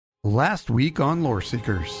Last week on Lore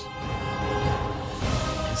Seekers. Is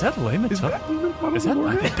that Layman Tuttle? Is that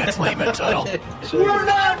I think that's Layman Tuttle. We're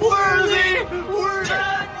not worthy! We're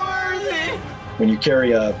not worthy! When you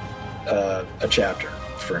carry a chapter,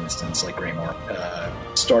 for instance, like Greymoor,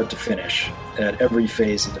 start to finish, at every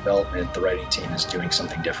phase of development, the writing team is doing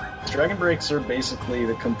something different. Dragon Breaks are basically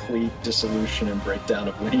the complete dissolution and breakdown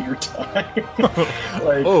of linear time.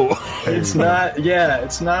 It's not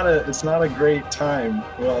a great time.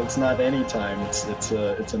 Well, it's not any time. It's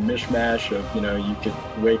a mishmash of, you could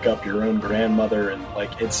wake up your own grandmother and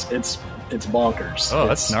it's bonkers. Oh,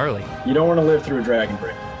 that's gnarly. You don't want to live through a Dragon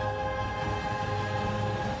Break.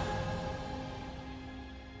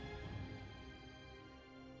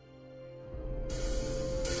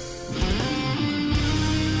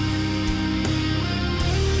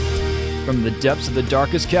 From the depths of the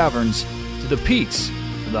darkest caverns to the peaks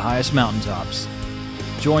of the highest mountaintops.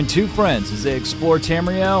 Join two friends as they explore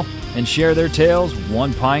Tamriel and share their tales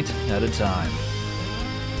one pint at a time.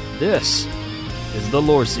 This is the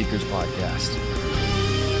Lore Seekers Podcast.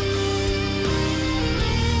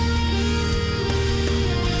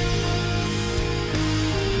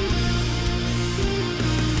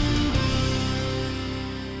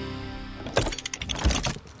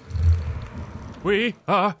 We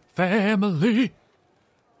are family.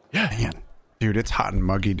 Yeah. Man, dude, it's hot and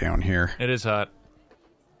muggy down here. It is hot.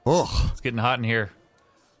 Ugh. It's getting hot in here.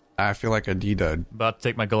 I feel like a D-dud. About to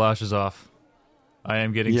take my galoshes off. I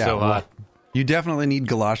am getting so hot. You definitely need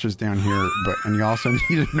galoshes down here, and you also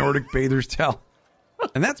need a Nordic bather's towel.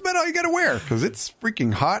 And that's about all you got to wear, because it's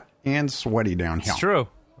freaking hot and sweaty down here. It's true.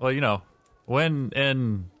 Well, when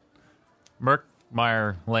in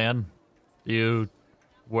Murkmire land, you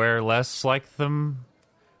wear less like the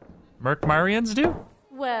Murkmirians do?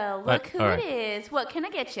 Well, look who it is. What can I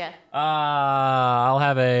get you? I'll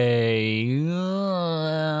have a... you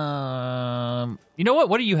know what?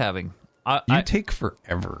 What are you having? You take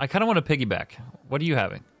forever. I kind of want to piggyback. What are you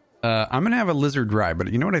having? I'm going to have a lizard rye, but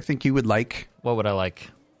you know what I think you would like? What would I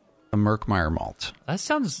like? A Murkmire malt. That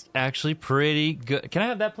sounds actually pretty good. Can I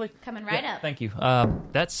have that, please? Coming right up. Thank you.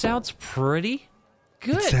 That sounds pretty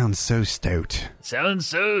good. It sounds so stout. Sounds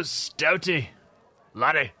so stouty.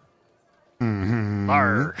 Laddie. Mm-hmm.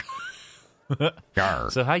 Arr.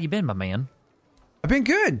 Yarr. So how you been, my man? I've been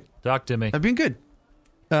good. Talk to me. I've been good.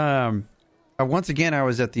 Once again, I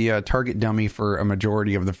was at the Target dummy for a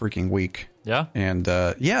majority of the freaking week. Yeah? And,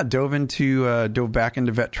 dove back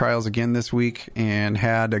into vet trials again this week and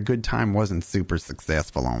had a good time. Wasn't super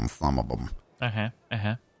successful on some of them.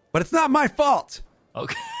 But it's not my fault.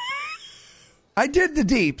 Okay. I did the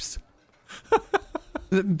deeps.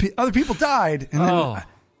 Other people died. And then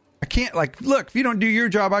I can't, look, if you don't do your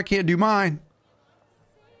job, I can't do mine.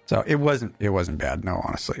 So it wasn't bad. No,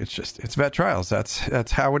 honestly, it's vet trials.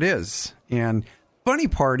 That's how it is. And funny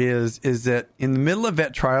part is that in the middle of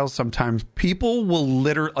vet trials, sometimes people will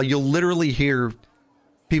you'll literally hear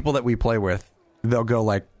people that we play with. They'll go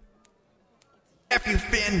like, "F you,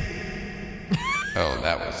 Finn." Oh,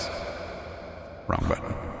 that was wrong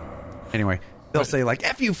button. Anyway, they'll say like,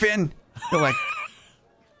 "F you, Finn." They're like,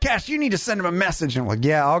 "Cash, you need to send him a message." And I'm like,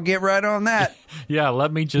 "Yeah, I'll get right on that." Yeah,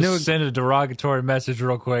 let me just send a derogatory message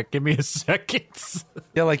real quick. Give me a second.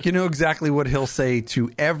 Yeah, exactly what he'll say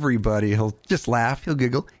to everybody. He'll just laugh. He'll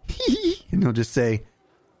giggle. And he'll just say,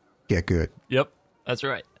 "Get good." Yep, that's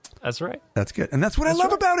right. That's right. That's good. And that's what I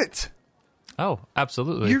love about it. Oh,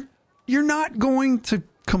 absolutely. You're not going to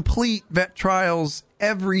complete vet trials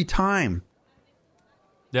every time.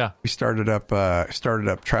 Yeah. We started up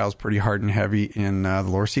trials pretty hard and heavy in the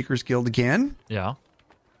Lore Seekers Guild again. Yeah.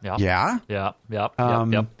 Yeah. Yep.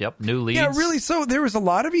 New leads. Yeah, really. So there was a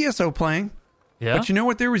lot of ESO playing. Yeah. But you know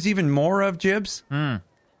what there was even more of, Jibs?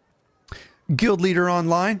 Guild Leader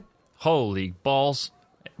Online. Holy balls.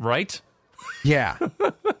 Right? Yeah.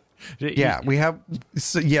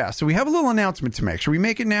 Yeah, so we have a little announcement to make. Should we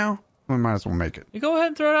make it now? We might as well make it. You go ahead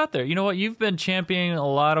and throw it out there. You know what? You've been championing a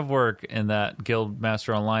lot of work in that Guild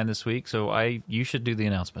Master Online this week, so you should do the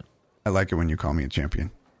announcement. I like it when you call me a champion.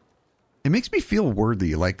 It makes me feel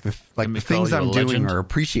worthy, like the things I'm doing are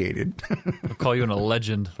appreciated. I'll call you a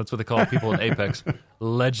legend. That's what they call people in Apex.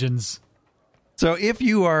 Legends. So if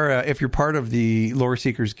you're part of the Lore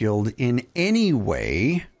Seekers Guild in any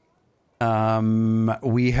way,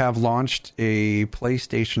 we have launched a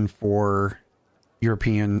PlayStation 4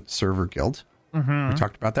 European server guild. Mm-hmm. We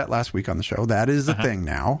talked about that last week on the show. That is a thing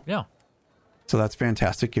now. Yeah. So that's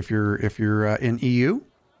fantastic. If you're in EU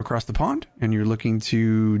across the pond and you're looking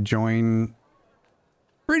to join,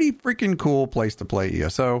 pretty freaking cool place to play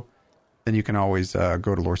ESO. then you can always go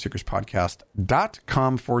to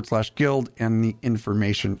loreseekerspodcast.com/guild, and the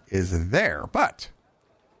information is there. But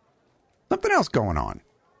something else going on.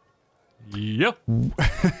 Yep.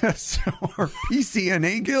 So our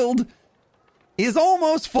PCNA guild is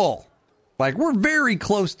almost full. Like, we're very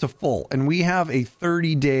close to full, and we have a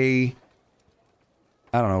 30-day,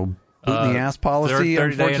 I don't know, boot in the ass policy.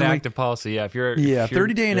 30-day inactive policy. Yeah, if you're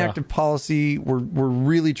 30-day inactive policy. We're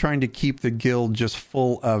really trying to keep the guild just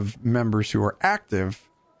full of members who are active.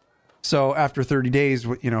 So after 30 days,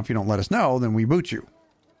 if you don't let us know, then we boot you.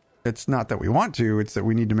 It's not that we want to; it's that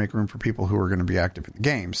we need to make room for people who are going to be active in the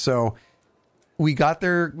game. So we got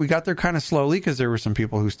there kind of slowly because there were some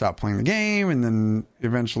people who stopped playing the game, and then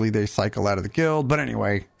eventually they cycle out of the guild. But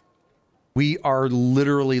anyway, we are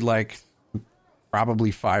literally like probably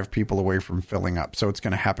 5 people away from filling up. So it's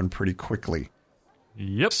going to happen pretty quickly.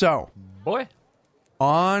 Yep. So, boy,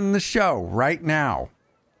 on the show right now,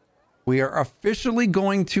 we are officially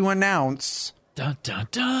going to announce dun, dun,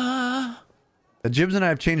 dun. that Jibs and I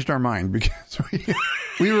have changed our mind because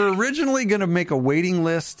we were originally going to make a waiting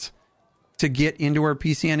list to get into our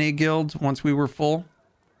PCNA guild once we were full,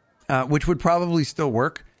 which would probably still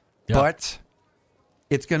work, but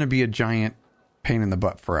it's going to be a giant pain in the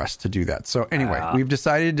butt for us to do that. So anyway, we've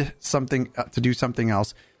decided to do something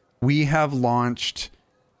else. We have launched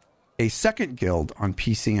a second guild on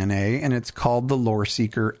PCNA, and it's called the Lore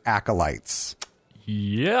Seeker Acolytes.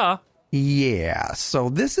 Yeah. Yeah. So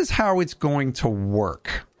this is how it's going to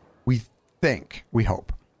work. We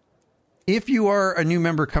hope. If you are a new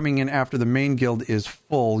member coming in after the main guild is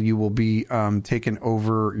full, you will be taken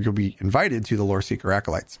over. You'll be invited to the Lore Seeker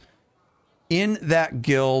Acolytes. In that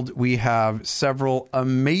guild, we have several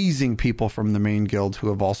amazing people from the main guild who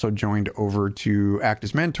have also joined over to act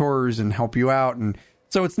as mentors and help you out. And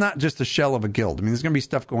so it's not just a shell of a guild. I mean, there's going to be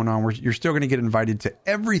stuff going on where you're still going to get invited to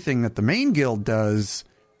everything that the main guild does,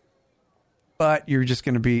 but you're just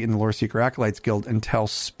going to be in the Lore Seeker Acolytes Guild until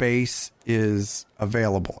space is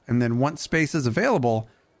available. And then once space is available,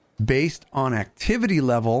 based on activity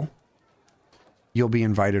level, you'll be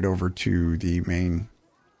invited over to the main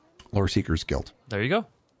Lore Seekers Guild. There you go.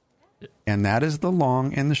 And that is the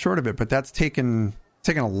long and the short of it. But that's taken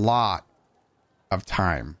a lot of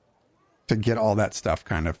time to get all that stuff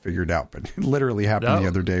kind of figured out. But it literally happened the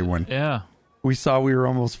other day when we saw we were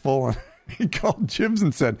almost full. And he called Jibs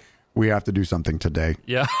and said, we have to do something today.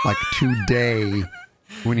 Yeah. Like today,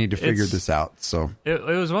 we need to figure this out. So it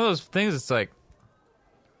was one of those things. It's like,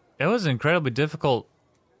 it was an incredibly difficult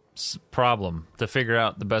problem to figure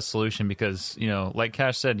out the best solution because, like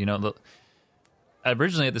Cash said,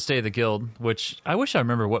 originally at the State of the Guild, which I wish I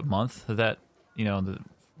remember what month that, we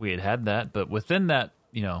had that, but within that,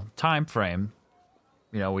 time frame,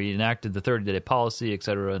 we enacted the 30-day policy, et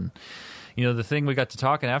cetera. And, the thing we got to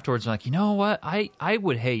talking afterwards, I'm like, you know what? I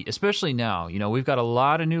would hate, especially now, we've got a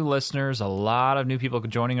lot of new listeners, a lot of new people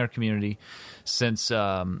joining our community since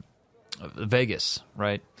Vegas,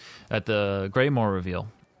 right? At the Greymore reveal.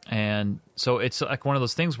 And so it's like one of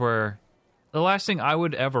those things where the last thing I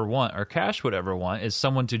would ever want, or Cash would ever want, is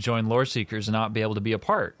someone to join Lore Seekers and not be able to be a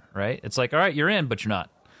part, right? It's like, all right, you're in, but you're not.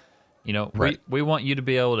 Right. We want you to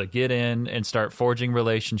be able to get in and start forging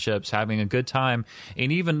relationships, having a good time.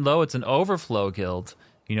 And even though it's an overflow guild,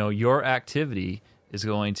 your activity is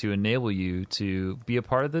going to enable you to be a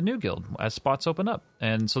part of the new guild as spots open up.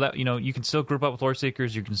 And so that, you can still group up with Lore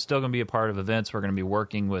Seekers. You're still going to be a part of events. We're going to be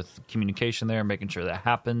working with communication there, making sure that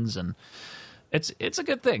happens. And it's a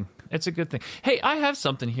good thing. It's a good thing. Hey, I have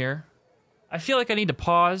something here. I feel like I need to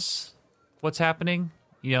pause what's happening.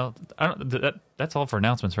 That's all for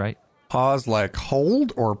announcements, right? Pause like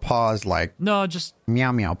hold or pause like no, just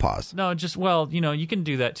meow meow pause. No, just you can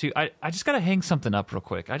do that too. I just got to hang something up real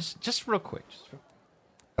quick. Just real quick.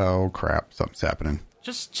 Oh crap, something's happening.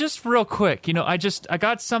 Just real quick. I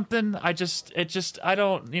got something. I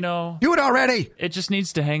don't, do it already. It just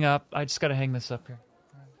needs to hang up. I just got to hang this up here.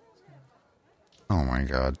 Oh my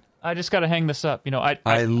god. I just got to hang this up.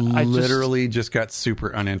 I literally just got super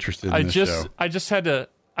uninterested in this show. I just had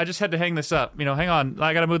to hang this up. Hang on.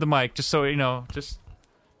 I got to move the mic just so just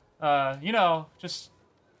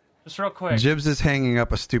real quick. Jibs is hanging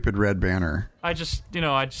up a stupid red banner. I just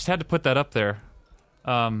had to put that up there.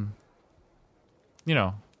 For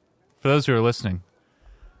those who are listening,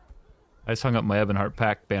 I just hung up my Ebonheart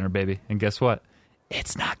Pack banner, baby, and guess what?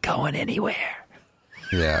 It's not going anywhere.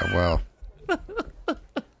 Yeah, well,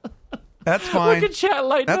 that's fine. We can chat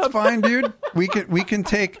light That's up. fine, dude. We can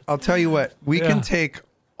take. I'll tell you what. We can take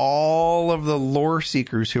all of the Lore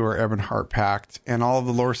Seekers who are Ebonheart Pact and all of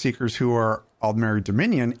the Lore Seekers who are Aldmeri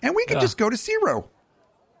Dominion, and we can just go to 0.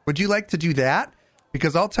 Would you like to do that?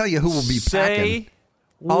 Because I'll tell you who will be packing.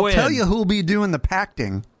 I'll tell you who will be doing the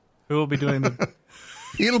packing. Who will be doing the...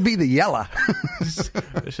 It'll be the Yella.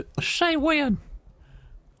 Say when.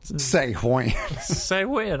 Say when. Say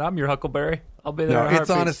when. I'm your Huckleberry. I'll be there. No, it's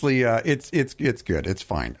honestly, it's good. It's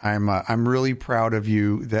fine. I'm really proud of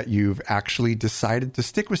you that you've actually decided to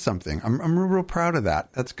stick with something. I'm real proud of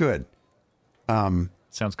that. That's good.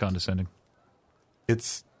 Sounds condescending.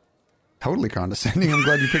 It's totally condescending. I'm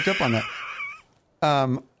glad you picked up on that.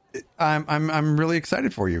 I'm really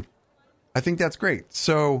excited for you. I think that's great.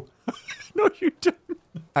 So, no, you don't.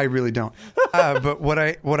 I really don't. But what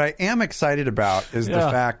I am excited about is the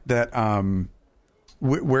fact that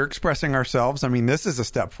we're expressing ourselves. I mean, this is a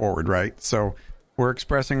step forward, right? So we're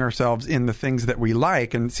expressing ourselves in the things that we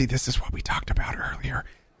like. And see, this is what we talked about earlier.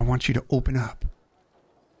 I want you to open up.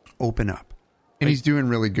 Open up. And he's doing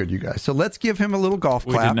really good, you guys. So let's give him a little golf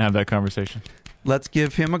clap. We didn't have that conversation. Let's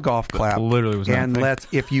give him a golf clap. That literally was and let's,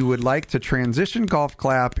 if you would like to transition golf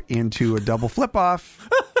clap into a double flip off,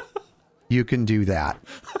 you can do that.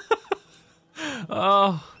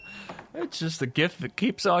 Oh, it's just a gift that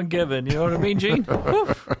keeps on giving. You know what I mean, Gene?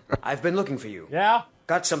 I've been looking for you. Yeah?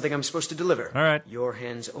 Got something I'm supposed to deliver. All right. Your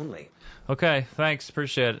hands only. Okay, thanks.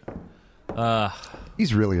 Appreciate it.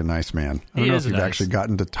 He's really a nice man. I don't know if you've actually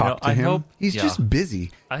gotten to talk to him. He's just busy.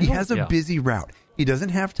 He has a busy route. He doesn't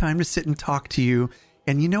have time to sit and talk to you.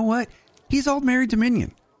 And you know what? He's all married to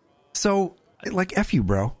Minion. So, like, F you,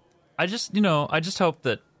 bro. I just hope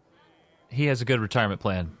that he has a good retirement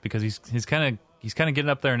plan because he's kind of getting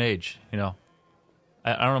up there in age, you know.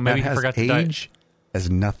 I don't know, maybe he forgot to die. Age has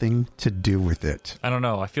nothing to do with it. I don't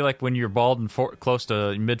know. I feel like when you're bald and close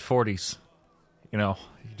to mid-40s, you know,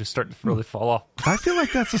 you just start to really fall off. I feel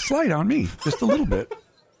like that's a slight on me, just a little bit.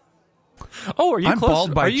 Oh, are you I'm close?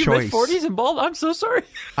 bald by are you choice. mid-40s and bald? I'm so sorry.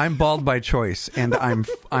 I'm bald by choice, and I'm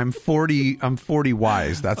 40. I'm 40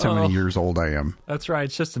 wise. That's how many years old I am. That's right.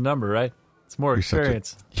 It's just a number, right? It's more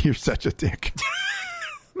experience. You're such a dick.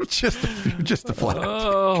 just a flat.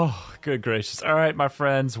 Oh, good gracious! All right, my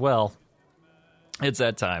friends. Well, it's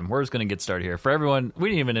that time. We're just going to get started here. For everyone, we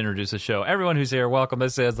didn't even introduce the show. Everyone who's here, welcome.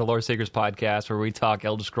 This is the Lore Seekers Podcast, where we talk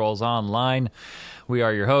Elder Scrolls Online. We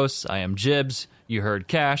are your hosts. I am Jibs. You heard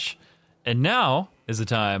Cash. And now is the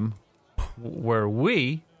time where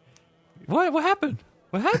we... What happened?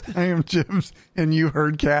 What happened? I am Jibs, and you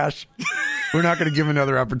heard Cash. We're not going to give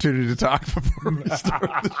another opportunity to talk before we start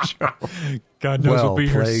the show. God knows we'll be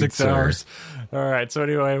here 6 hours. All right, so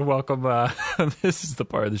anyway, welcome. This is the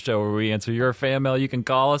part of the show where we answer your fan mail. You can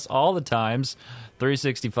call us all the times,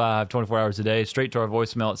 365, 24 hours a day, straight to our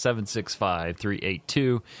voicemail at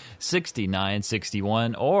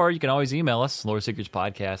 765-382-6961. Or you can always email us,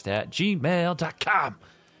 loreseekerspodcast@gmail.com.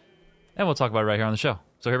 And we'll talk about it right here on the show.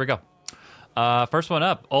 So here we go. First one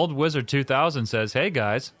up, Old Wizard 2000 says, "Hey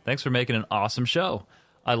guys, thanks for making an awesome show.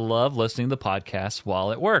 I love listening to the podcast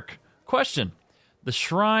while at work. Question: the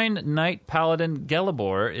Shrine Knight Paladin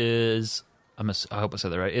Gelibor is, I hope I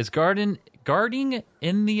said that right, is guarding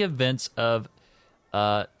in the events of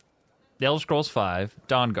The Elder Scrolls V,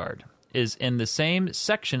 Dawnguard, is in the same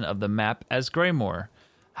section of the map as Greymoor.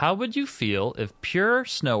 How would you feel if pure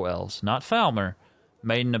snow elves, not Falmer,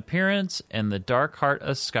 made an appearance in the Dark Heart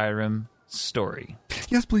of Skyrim story?"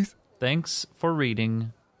 Yes, please. Thanks for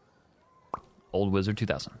reading, Old Wizard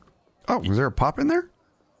 2000. Oh, was there a pop in there?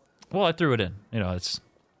 Well, I threw it in. You know, it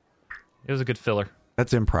was a good filler.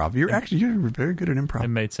 That's improv. You're very good at improv. It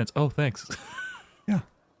made sense. Oh, thanks. Yeah.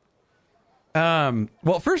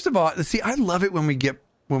 Well, first of all, see, I love it when we get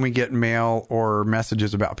mail or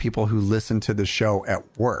messages about people who listen to the show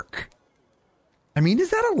at work. I mean,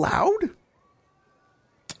 is that allowed?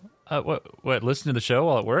 What? Listen to the show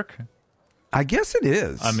while at work? I guess it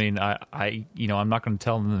is. I mean, I'm not going to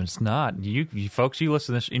tell them that it's not. You folks, you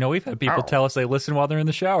listen to this. You know, we've had people tell us they listen while they're in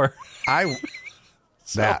the shower.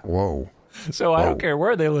 Whoa. So I don't care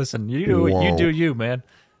where they listen. You do you do you, man.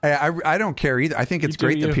 I don't care either. I think it's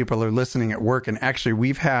great that people are listening at work. And actually,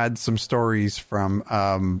 we've had some stories from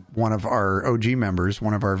one of our OG members,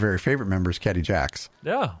 one of our very favorite members, Caddy Jax.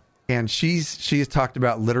 Yeah. And she's talked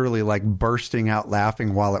about literally like bursting out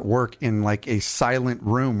laughing while at work in like a silent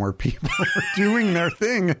room where people are doing their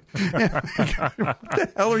thing. What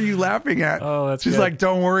the hell are you laughing at? Oh, that's She's good. like,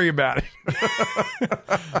 don't worry about it.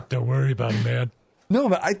 Don't worry about it, man. No,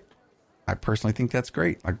 but I personally think that's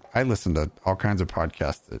great. Like, I listen to all kinds of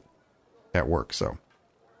podcasts at work. So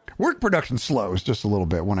work production slows just a little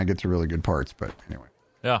bit when I get to really good parts. But anyway.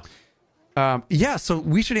 Yeah. So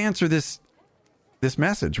we should answer this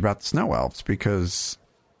message about the snow elves because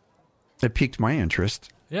it piqued my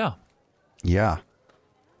interest. Yeah. Yeah.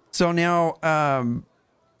 So now,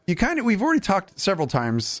 we've already talked several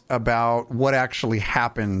times about what actually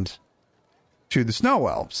happened to the snow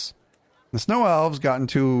elves. The snow elves got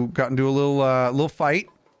into a little fight.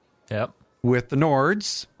 Yep. With the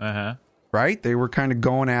Nords. Right? They were kind of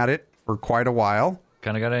going at it for quite a while.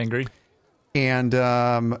 Kind of got angry. And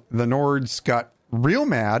the Nords got real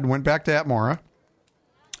mad, went back to Atmora,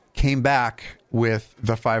 came back with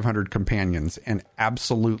the 500 companions, and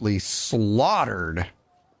absolutely slaughtered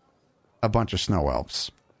a bunch of snow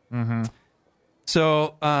elves. Mm-hmm.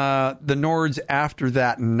 So the Nords, after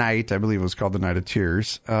that night, I believe it was called the Night of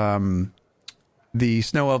Tears, the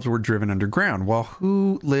snow elves were driven underground. Well,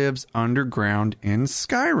 who lives underground in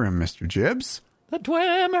Skyrim, Mr. Jibbs? The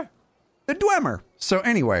Dwemer. The Dwemer. So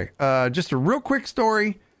anyway, just a real quick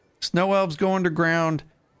story. Snow elves go underground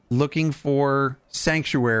looking for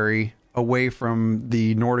sanctuary away from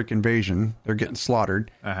the Nordic invasion. They're getting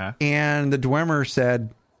slaughtered. And the Dwemer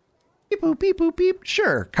said, beep, boop, beep, boop, beep.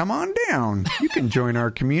 Sure, come on down. You can join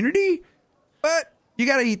our community, but you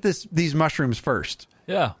got to eat these mushrooms first.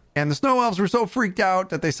 Yeah. And the snow elves were so freaked out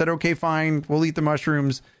that they said, okay, fine, we'll eat the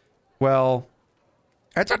mushrooms. Well,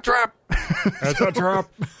 that's a trap. That's a trap.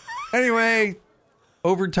 Anyway,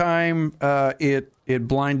 over time, it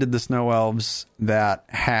blinded the snow elves that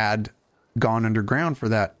had gone underground for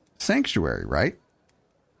that sanctuary, right?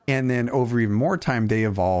 And then over even more time, they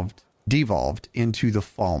devolved into the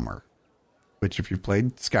Falmer, which if you've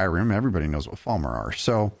played Skyrim, everybody knows what Falmer are.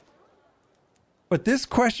 So, but this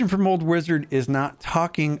question from Old Wizard is not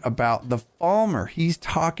talking about the Falmer. He's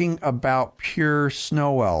talking about pure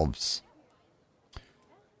snow elves.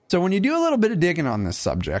 So when you do a little bit of digging on this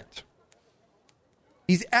subject,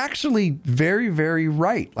 he's actually very, very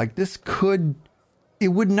right. Like it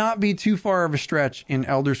would not be too far of a stretch in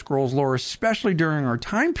Elder Scrolls lore, especially during our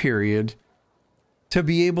time period, to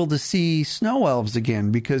be able to see snow elves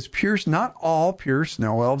again, because not all pure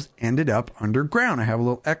snow elves ended up underground. I have a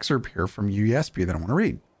little excerpt here from UESP that I want to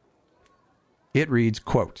read. It reads,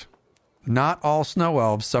 quote, "Not all snow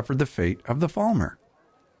elves suffered the fate of the Falmer.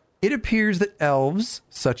 It appears that elves,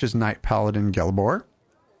 such as Knight Paladin Gelebor,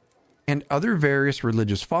 and other various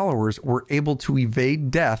religious followers were able to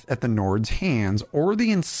evade death at the Nords' hands or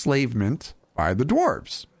the enslavement by the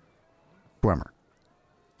dwarves." Dwemer.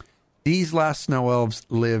 "These last snow elves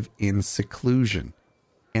live in seclusion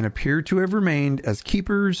and appear to have remained as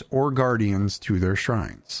keepers or guardians to their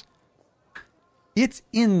shrines." It's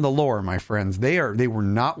in the lore, my friends. They were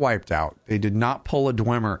not wiped out. They did not pull a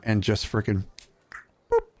Dwemer and just freaking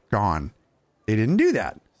boop, gone. They didn't do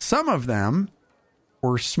that. Some of them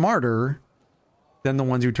were smarter than the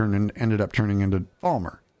ones who ended up turning into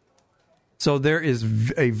Falmer. So there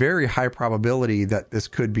is a very high probability that this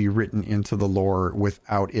could be written into the lore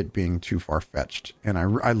without it being too far-fetched. And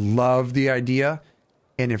I love the idea.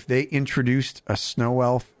 And if they introduced a snow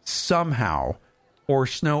elf somehow, or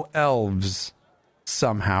snow elves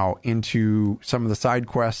somehow, into some of the side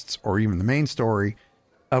quests or even the main story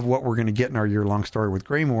of what we're going to get in our year-long story with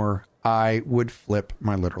Greymoor, I would flip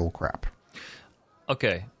my literal crap.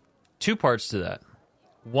 Okay, 2 parts to that.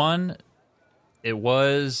 One, it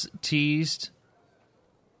was teased,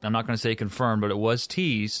 I'm not going to say confirmed, but it was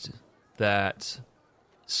teased that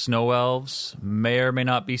snow elves may or may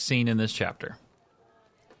not be seen in this chapter.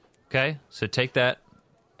 Okay, so take that,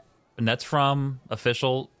 and that's from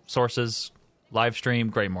official sources, live stream,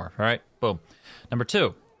 Greymoor, all right? Boom. Number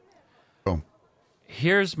 2. Boom.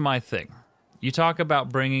 Here's my thing. You talk about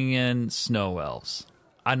bringing in snow elves,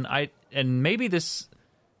 and maybe this...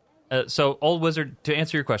 so, Old Wizard, to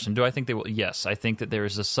answer your question, do I think they will? Yes, I think that there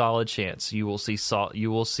is a solid chance you will see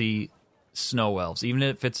snow elves, even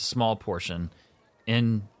if it's a small portion,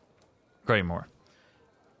 in Greymoor.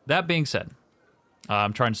 That being said,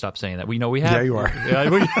 I'm trying to stop saying that. We know we have. Yeah, you are.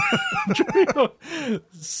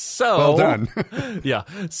 So well done. Yeah.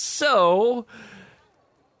 So,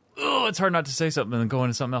 it's hard not to say something and then go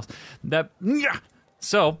into something else.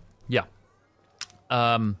 So, yeah.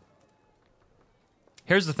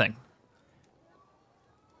 Here's the thing.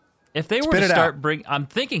 If they were to start I'm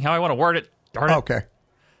thinking how I want to word it. Darn it. Okay.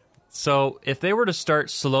 So, if they were to start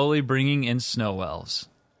slowly bringing in snow elves,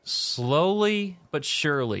 slowly but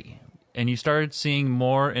surely, and you started seeing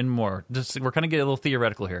more and more, we're kind of getting a little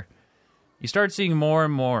theoretical here. You started seeing more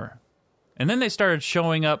and more, and then they started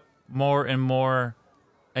showing up more and more,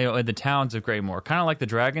 in the towns of Greymoor, kind of like the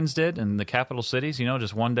dragons did in the capital cities.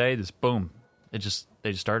 Just one day, boom, they just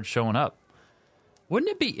started showing up. Wouldn't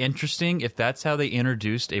it be interesting if that's how they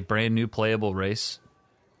introduced a brand new playable race?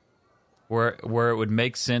 Where it would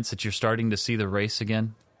make sense that you're starting to see the race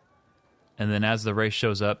again? And then as the race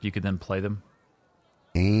shows up, you could then play them?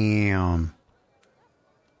 Damn.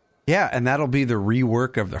 Yeah, and that'll be the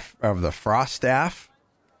rework of the Frost staff,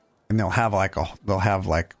 and they'll have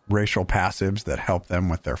like racial passives that help them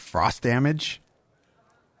with their frost damage.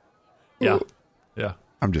 Yeah, yeah.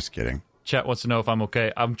 I'm just kidding. Chat wants to know if I'm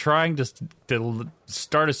okay. I'm trying to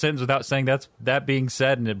start a sentence without saying that being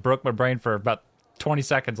said, and it broke my brain for about 20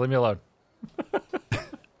 seconds. Leave me alone.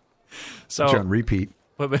 So John, repeat.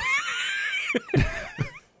 But,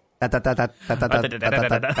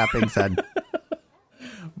 That being said.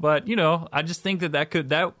 But, you know, I just think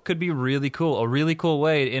that could be really cool. A really cool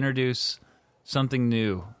way to introduce something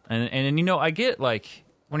new. And you know, I get, like,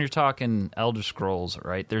 when you're talking Elder Scrolls,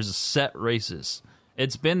 right, there's a set races.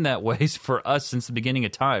 It's been that way for us since the beginning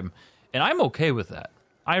of time. And I'm okay with that.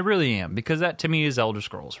 I really am. Because that, to me, is Elder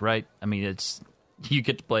Scrolls, right? I mean, it's you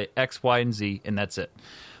get to play X, Y, and Z, and that's it.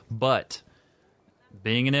 But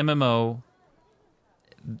being an MMO,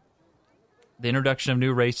 the introduction of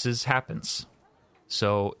new races happens.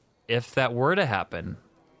 So if that were to happen,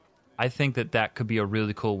 I think that could be a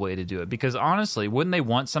really cool way to do it. Because honestly, wouldn't they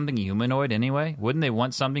want something humanoid anyway? Wouldn't they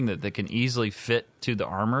want something that can easily fit to the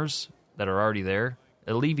armors that are already there?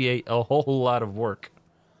 Alleviate a whole lot of work.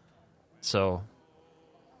 So,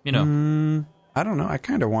 you know. I don't know. I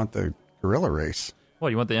kind of want the gorilla race. What,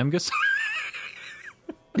 you want the Emgus?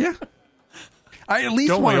 Yeah. I at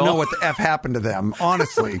least want to know what the F happened to them,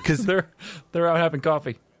 honestly, because they're out having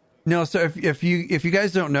coffee. No, so if you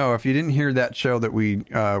guys don't know, if you didn't hear that show that we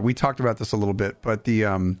talked about this a little bit, but the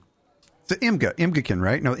Imgakin,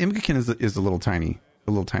 right? No, Imgakin is the little tiny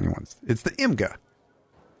ones. It's the Imga.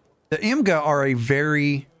 The Imga are a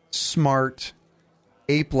very smart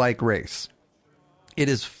ape-like race. It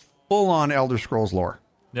is full on Elder Scrolls lore.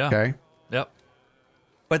 Yeah. Okay. Yep.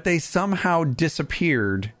 But they somehow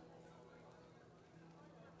disappeared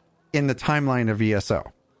in the timeline of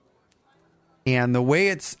ESO. And the way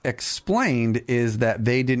it's explained is that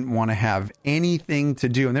they didn't want to have anything to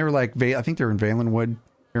do. And they were like, I think they're in Valenwood.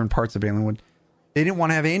 They're in parts of Valenwood. They didn't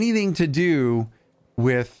want to have anything to do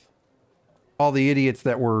with all the idiots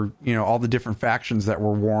that were, you know, all the different factions that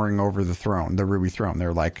were warring over the throne, the Ruby Throne.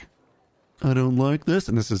 They're like, I don't like this.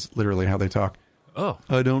 And this is literally how they talk. Oh.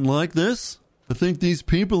 I don't like this. I think these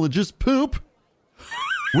people are just poop.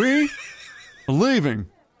 We are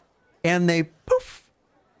leaving. And they poof.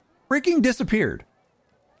 Freaking disappeared.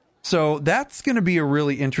 So that's going to be a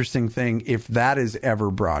really interesting thing if that is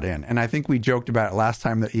ever brought in. And I think we joked about it last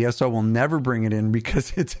time that ESO will never bring it in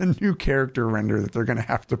because it's a new character render that they're going to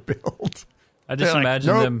have to build. I just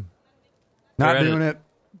imagine them not doing it.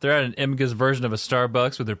 They're at an Imga's version of a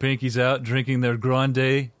Starbucks with their pinkies out, drinking their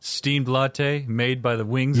grande steamed latte made by the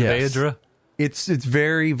wings of Aedra. It's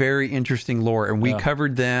very, very interesting lore. And we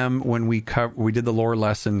covered them when we did the lore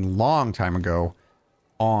lesson a long time ago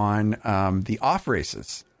on the off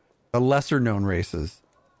races, the lesser known races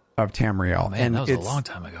of Tamriel. Oh, man, and that was a long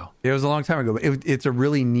time ago. It was a long time ago, but it's a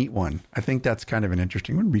really neat one. I think that's kind of an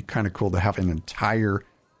interesting one. It would be kind of cool to have an entire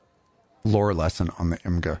lore lesson on the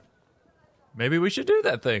Imga. Maybe we should do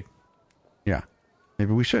that thing. Yeah,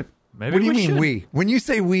 maybe we should. Maybe what do you mean should. we? When you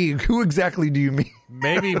say we, who exactly do you mean?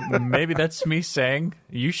 Maybe that's me saying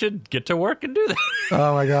you should get to work and do that.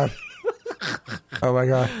 Oh my god. Oh my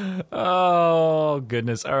god. Oh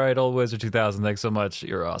goodness. All right, Old Wizard 2000, thanks so much.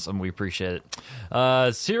 You're awesome. We appreciate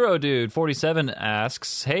it. Zero Dude 47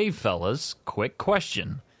 asks, hey fellas, quick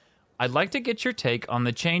question. I'd like to get your take on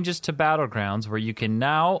the changes to Battlegrounds where you can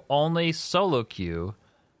now only solo queue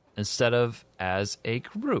instead of as a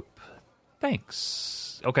group.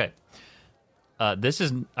 Thanks. Okay. This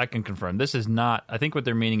is, I can confirm, this is not, I think what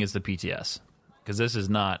they're meaning is the PTS, because this is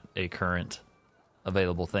not a current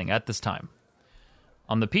available thing at this time.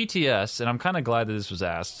 On the PTS, and I'm kind of glad that this was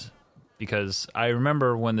asked, because I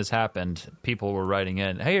remember when this happened, people were writing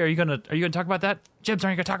in, hey, are you gonna talk about that? Jibs,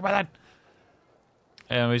 aren't you gonna talk about that?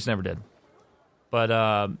 And we just never did.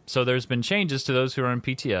 But, so there's been changes to those who are in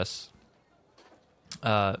PTS,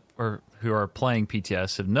 or who are playing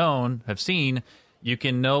PTS, have seen, you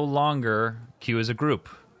can no longer queue as a group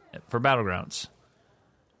for Battlegrounds.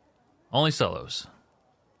 Only solos.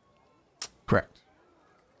 Correct.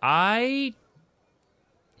 You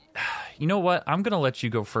know what? I'm going to let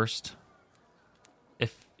you go first,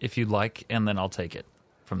 if you'd like, and then I'll take it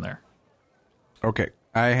from there. Okay.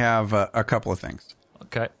 I have a couple of things.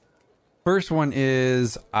 Okay. First one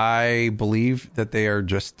is I believe that they are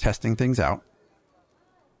just testing things out.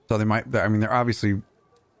 So they're obviously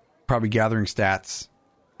probably gathering stats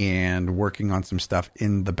and working on some stuff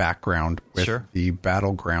in the background with the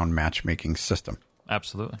Battleground matchmaking system.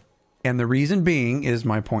 Absolutely. And the reason being is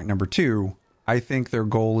my point number 2. I think their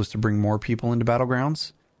goal is to bring more people into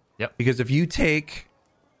Battlegrounds. Yep. Because if you take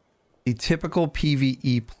the typical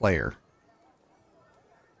PvE player,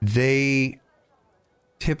 they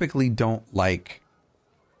typically don't like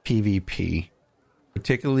PvP,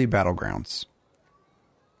 particularly Battlegrounds.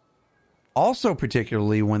 Also,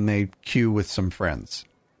 particularly when they queue with some friends.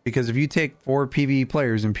 Because if you take 4 PvE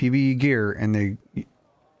players in PvE gear, and they,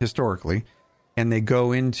 historically, and they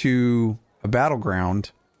go into a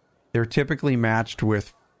Battleground, they're typically matched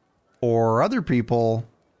with 4 other people,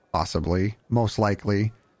 possibly, most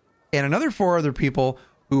likely, and another 4 other people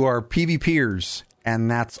who are PvPers, and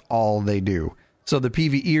that's all they do. So the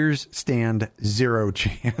PvEers stand 0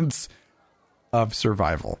 chance of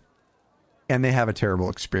survival, and they have a terrible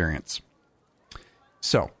experience.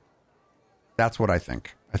 So that's what I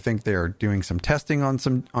think. I think they're doing some testing on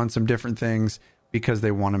some different things because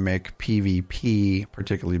they want to make PvP,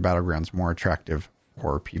 particularly Battlegrounds, more attractive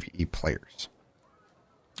for PvE players.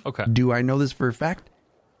 Okay. Do I know this for a fact?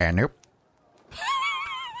 Nope.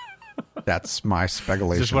 That's my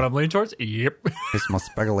speculation. Is this what I'm leaning towards? Yep. It's my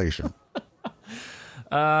speculation.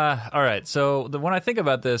 All right. So when I think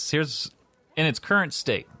about this, here's in its current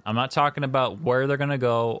state. I'm not talking about where they're going to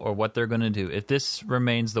go or what they're going to do. If this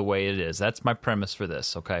remains the way it is, that's my premise for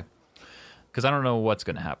this, okay? Because I don't know what's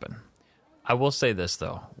going to happen. I will say this,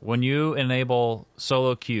 though. When you enable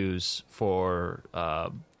solo queues for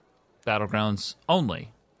Battlegrounds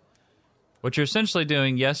only, what you're essentially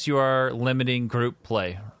doing, yes, you are limiting group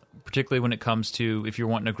play, particularly when it comes to if you're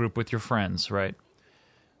wanting a group with your friends, right?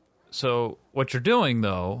 So what you're doing,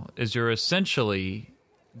 though, is you're essentially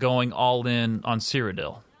going all in on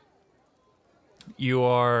Cyrodiil. You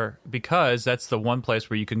are, because that's the one place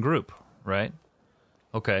where you can group, right?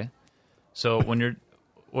 Okay. So when you're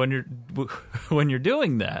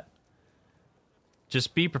doing that,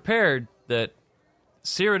 just be prepared that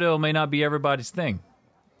Cyrodiil may not be everybody's thing.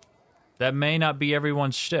 That may not be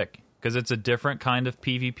everyone's shtick, because it's a different kind of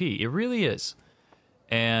PvP. It really is.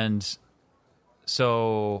 And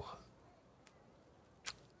so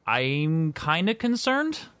I'm kind of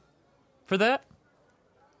concerned for that.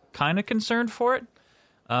 Kind of concerned for it.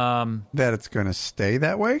 That it's going to stay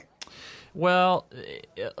that way? Well,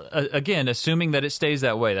 again, assuming that it stays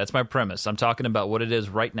that way, that's my premise. I'm talking about what it is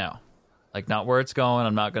right now. Like, not where it's going.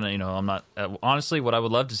 I'm not going to, I'm not... honestly, what I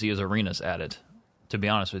would love to see is arenas added, to be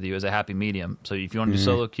honest with you, as a happy medium. So if you want to do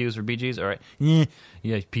solo queues or BGs, all right. Yeah,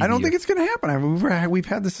 PvE. I don't think it's going to happen. We've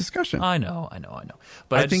had this discussion. I know.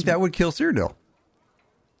 But I think that would kill Cyrodiil.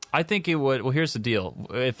 I think it would. Well, here's the deal.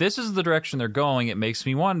 If this is the direction they're going, it makes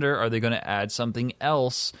me wonder, are they going to add something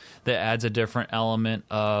else that adds a different element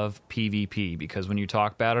of PvP? Because when you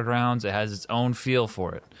talk Battlegrounds, it has its own feel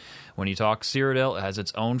for it. When you talk Cyrodiil, it has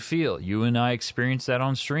its own feel. You and I experienced that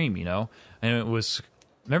on stream, And it was...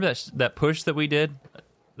 Remember that push that we did?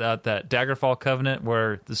 That Daggerfall Covenant,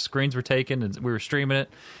 where the screens were taken and we were streaming it,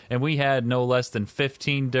 and we had no less than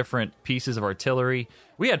 15 different pieces of artillery.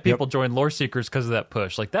 We had people join Lore Seekers because of that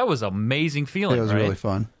push. Like, that was an amazing feeling, It was really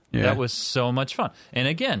fun. Yeah. That was so much fun. And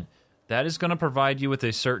again, that is going to provide you with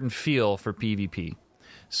a certain feel for PvP.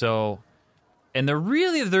 So, and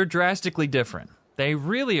they're drastically different. They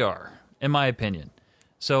really are, in my opinion.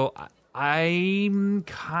 So I'm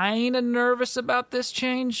kind of nervous about this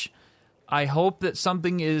change. I hope that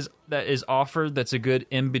something is offered that's a good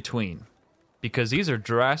in-between, because these are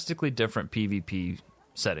drastically different PvP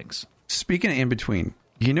settings. Speaking of in-between,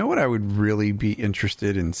 you know what I would really be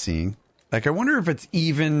interested in seeing? Like, I wonder if it's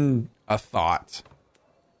even a thought.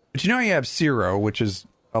 But you have Zero, which is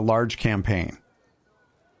a large campaign.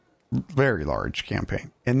 Very large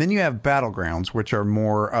campaign. And then you have Battlegrounds, which are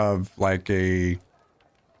more of like a...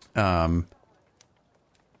 I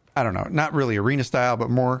don't know, not really arena style, but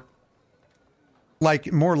more like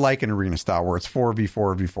an arena style where it's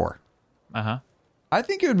 4v4v4. Uh-huh. I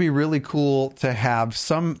think it would be really cool to have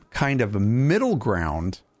some kind of a middle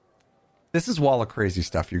ground. This is wall of crazy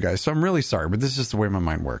stuff, you guys, so I'm really sorry, but this is just the way my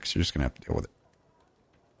mind works. You're just going to have to deal with it.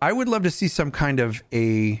 I would love to see some kind of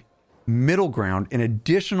a middle ground, an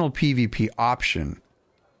additional PvP option,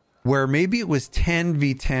 where maybe it was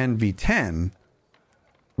 10v10v10,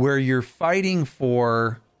 where you're fighting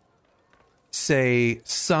for, say,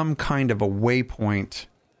 some kind of a waypoint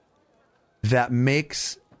that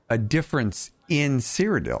makes a difference in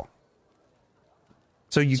Cyrodiil.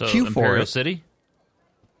 So you queue for Imperial it. City?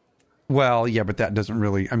 Well, yeah, but that doesn't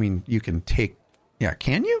really... I mean, you can take... Yeah,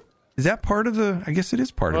 can you? Is that part of the... I guess it is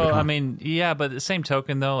part of it. Well, I mean, yeah, but at the same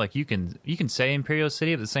token, though, like you can say Imperial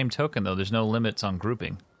City, at the same token, though, there's no limits on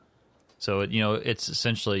grouping. So, it's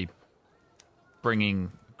essentially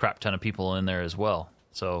bringing a crap ton of people in there as well.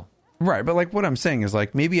 So... Right, but like what I'm saying is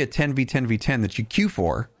like maybe a 10v10v10 that you queue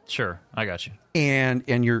for. Sure, I got you. And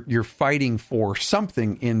you're fighting for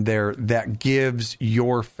something in there that gives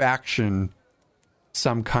your faction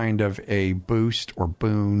some kind of a boost or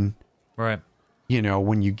boon. Right. You know,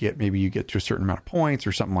 when you get to a certain amount of points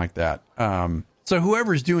or something like that. So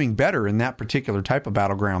whoever's doing better in that particular type of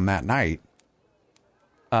battleground that night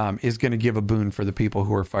is going to give a boon for the people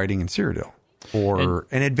who are fighting in Cyrodiil, or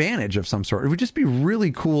an advantage of some sort. It would just be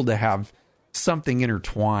really cool to have something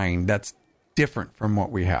intertwined that's different from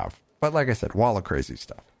what we have. But like I said, wall of crazy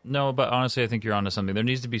stuff. No, but honestly, I think you're onto something. There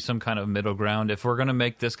needs to be some kind of middle ground. If we're going to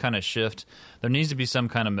make this kind of shift, there needs to be some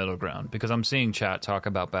kind of middle ground, because I'm seeing chat talk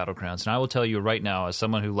about Battlegrounds. And I will tell you right now, as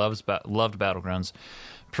someone who loved Battlegrounds,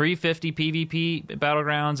 pre-50 PvP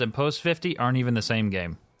Battlegrounds and post-50 aren't even the same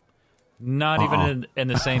game. Not even in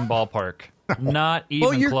the same ballpark. Not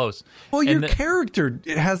even close. Well, your character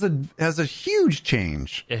has a huge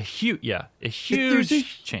change. A huge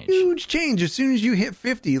change. Huge change. As soon as you hit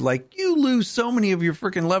 50, like, you lose so many of your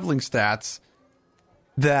freaking leveling stats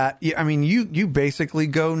that, I mean, you basically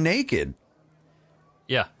go naked.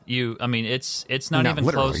 Yeah, it's not even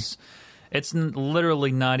literally. close. It's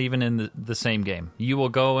literally not even in the same game. You will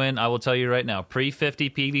go in, I will tell you right now,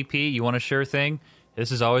 pre-50 PvP, you want a sure thing?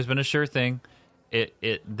 This has always been a sure thing.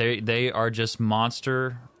 They are just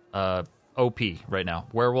monster OP right now.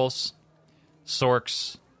 Werewolves,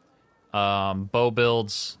 Sorks, bow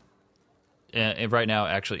builds, and right now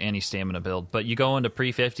actually any stamina build. But you go into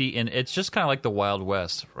pre-50 and it's just kind of like the Wild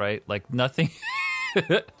West, right? Like nothing.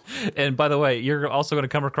 And by the way, you're also going to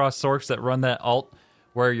come across Sorks that run that alt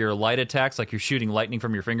where your light attacks, like you're shooting lightning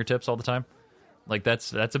from your fingertips all the time. Like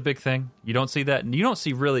that's a big thing. You don't see that. You don't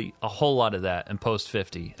see really a whole lot of that in post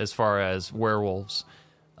 50 as far as werewolves,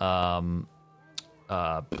 the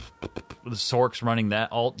Sorks running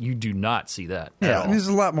that alt. You do not see that. Yeah, there's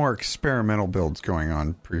a lot more experimental builds going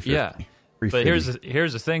on pre-50. Yeah, but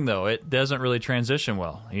here's the thing though. It doesn't really transition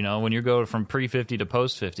well. You know, when you go from pre-50 to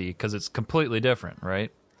post 50, because it's completely different,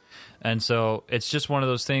 right? And so it's just one of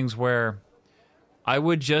those things where I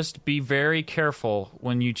would just be very careful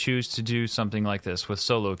when you choose to do something like this with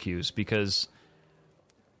solo queues, because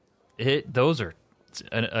those are,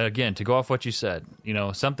 again, to go off what you said, you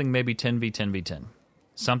know, something maybe 10v10v10,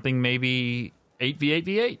 something maybe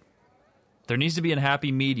 8v8v8. There needs to be a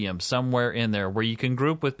happy medium somewhere in there where you can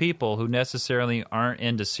group with people who necessarily aren't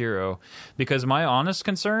into Zero, because my honest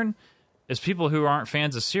concern is people who aren't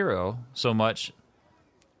fans of Zero so much,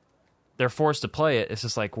 they're forced to play it. It's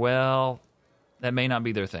just like, well, that may not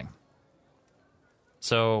be their thing.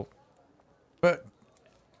 So, but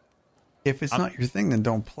if it's not your thing, then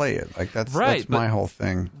don't play it. Like that's my whole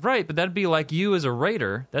thing. Right, but that'd be like you as a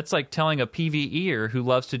raider. That's like telling a PvEer who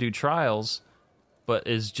loves to do trials, but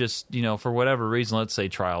is just, you know, for whatever reason, let's say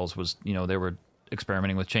trials was, you know, they were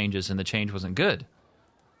experimenting with changes and the change wasn't good.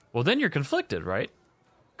 Well, then you're conflicted, right?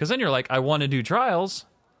 Because then you're like, I want to do trials,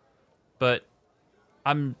 but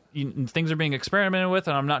things are being experimented with,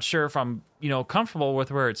 and I'm not sure if I'm, you know, comfortable with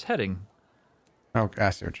where it's heading. Oh, I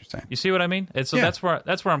see what you're saying. You see what I mean? And so that's where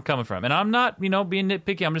I'm coming from. And I'm not, you know, being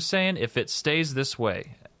nitpicky. I'm just saying if it stays this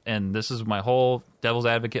way, and this is my whole devil's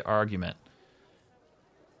advocate argument,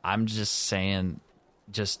 I'm just saying,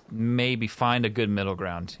 just maybe find a good middle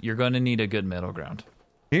ground. You're going to need a good middle ground.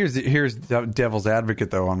 Here's the devil's advocate,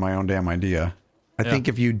 though, on my own damn idea. I think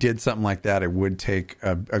if you did something like that, it would take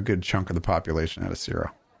a good chunk of the population out of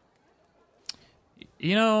Zero.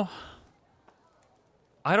 You know,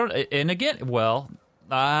 I don't, and again,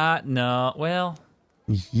 no, well.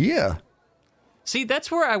 Yeah. See,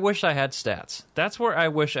 that's where I wish I had stats. That's where I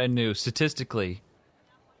wish I knew statistically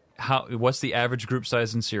what's the average group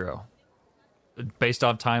size in Zero based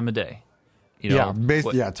off time of day. You know,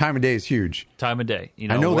 time of day is huge. Time of day. You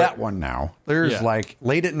know, I know that one now. There's like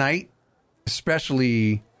late at night,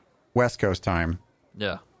 especially West Coast time.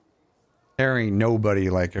 Yeah. There ain't nobody,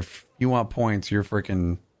 like, if you want points, you're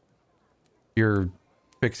fixing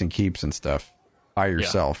keeps and stuff by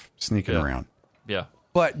yourself, sneaking around. Yeah.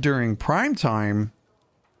 But during prime time,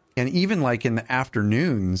 and even like in the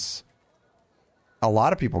afternoons, a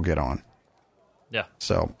lot of people get on. Yeah.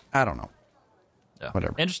 So, I don't know. Yeah.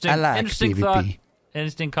 Whatever. Interesting PvP. Thought.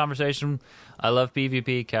 Interesting conversation. I love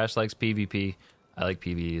PvP. Cash likes PvP. I like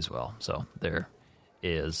PvE as well. So there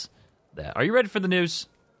is that. Are you ready for the news?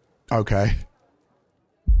 Okay.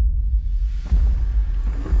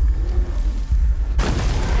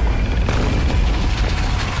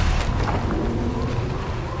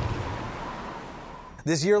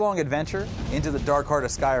 This year-long adventure into the dark heart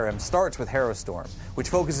of Skyrim starts with Harrowstorm, which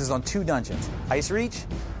focuses on 2 dungeons, Ice Reach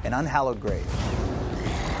and Unhallowed Grave.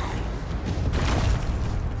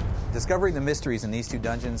 Discovering the mysteries in these 2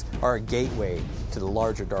 dungeons are a gateway to the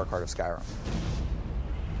larger Dark Heart of Skyrim.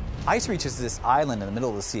 Ice reaches this island in the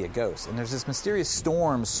middle of the Sea of Ghosts, and there's this mysterious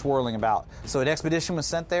storm swirling about. So an expedition was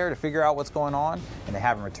sent there to figure out what's going on, and they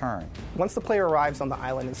haven't returned. Once the player arrives on the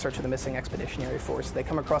island in search of the missing expeditionary force, they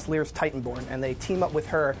come across Lyr's Titanborn, and they team up with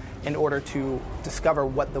her in order to discover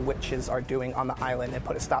what the witches are doing on the island and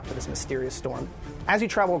put a stop to this mysterious storm. As you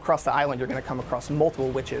travel across the island, you're going to come across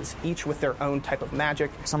multiple witches, each with their own type of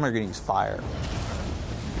magic. Some are going to use fire.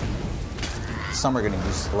 Some are going to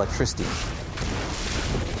use electricity.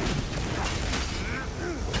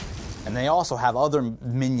 And they also have other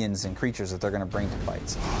minions and creatures that they're going to bring to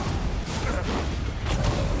fights.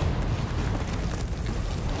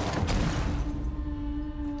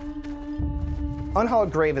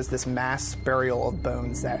 Unhallowed Grave is this mass burial of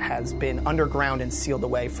bones that has been underground and sealed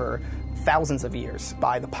away for thousands of years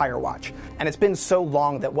by the Pyre Watch. And it's been so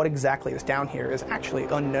long that what exactly is down here is actually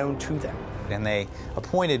unknown to them. And they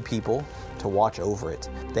appointed people to watch over it.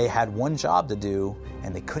 They had one job to do,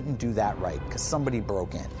 and they couldn't do that right because somebody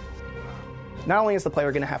broke in. Not only is the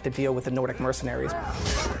player going to have to deal with the Nordic mercenaries,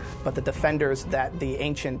 but the defenders that the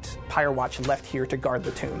ancient Pyre Watch left here to guard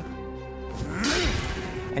the tomb.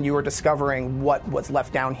 And you are discovering what was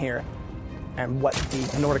left down here and what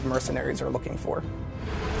the Nordic mercenaries are looking for.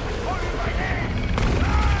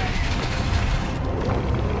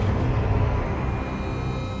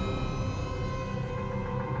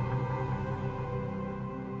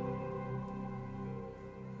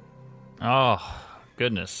 Oh,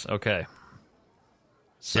 goodness. Okay.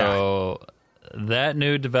 So that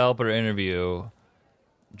new developer interview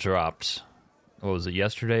dropped. What was it,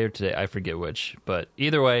 yesterday or today? I forget which. But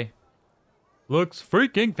either way, looks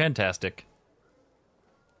freaking fantastic.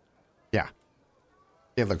 Yeah.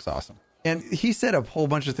 It looks awesome. And he said a whole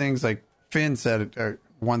bunch of things. Like Finn said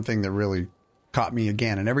one thing that really caught me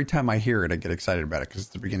again. And every time I hear it, I get excited about it because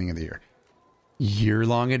it's the beginning of the year.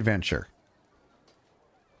 Year-long adventure.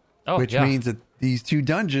 Oh, which means that these 2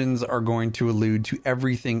 dungeons are going to allude to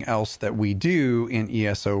everything else that we do in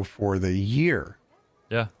ESO for the year.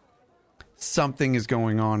 Yeah. Something is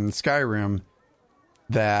going on in Skyrim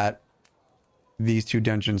that these 2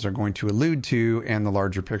 dungeons are going to allude to, and the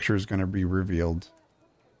larger picture is going to be revealed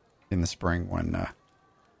in the spring when...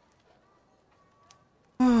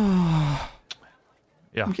 yeah.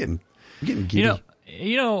 I'm getting giddy.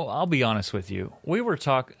 You know, I'll be honest with you. We were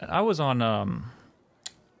I was on...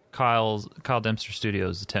 Kyle Dempster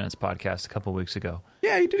Studios, the Tenants podcast, a couple of weeks ago.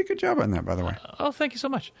 Yeah, you did a good job on that, by the way. Oh, thank you so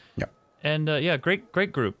much. Yeah, and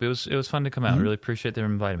great group. It was fun to come out. I really appreciate them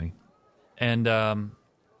inviting me. And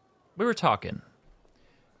we were talking,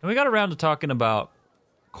 and we got around to talking about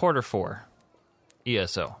Q4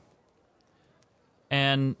 ESO,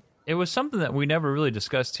 and it was something that we never really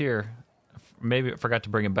discussed here. Maybe I forgot to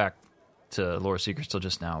bring it back to Lore Seekers till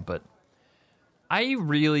just now, but I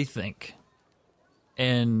really think.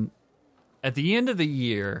 And at the end of the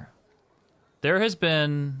year, there has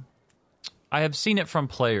been... I have seen it from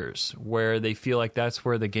players where they feel like that's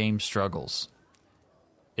where the game struggles,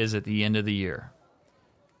 is at the end of the year.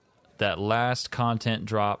 That last content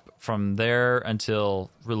drop from there until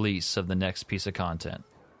release of the next piece of content.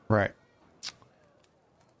 Right.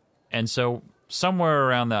 And so somewhere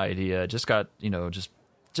around the idea, just got,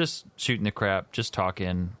 just shooting the crap, just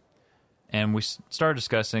talking, and we started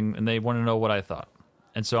discussing, and they want to know what I thought.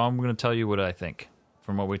 And so I'm going to tell you what I think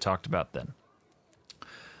from what we talked about then.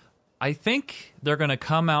 I think they're going to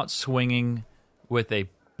come out swinging with a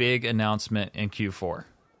big announcement in Q4.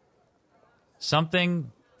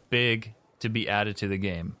 Something big to be added to the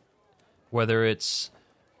game. Whether it's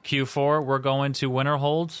Q4, we're going to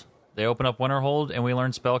Winterhold. They open up Winterhold and we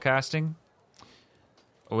learn spellcasting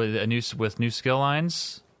with new skill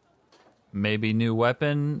lines. Maybe new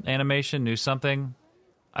weapon animation, new something.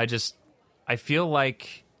 I feel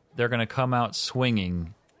like they're going to come out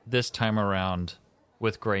swinging this time around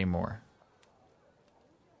with Greymoor.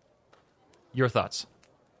 Your thoughts?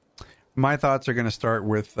 My thoughts are going to start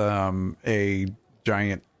with a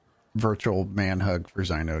giant virtual man hug for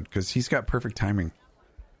Zynode because he's got perfect timing.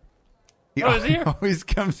 He always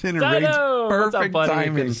comes in and raids perfect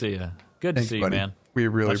timing. Good to see you. Good to see you, man. We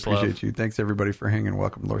really Much appreciate love. you. Thanks everybody for hanging.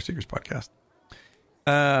 Welcome to Lore Seekers Podcast.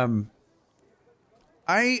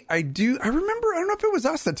 I remember, I don't know if it was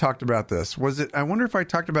us that talked about this. Was it? I wonder if I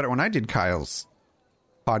talked about it when I did Kyle's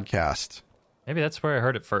podcast. Maybe that's where I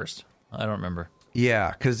heard it first. I don't remember.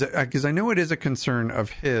 Yeah, because I know it is a concern of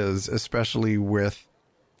his, especially with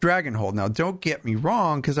Dragonhold. Now, don't get me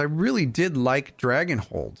wrong, because I really did like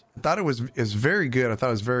Dragonhold. I thought it was very good. I thought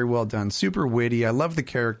it was very well done. Super witty. I love the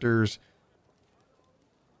characters.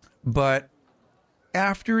 But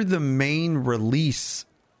after the main release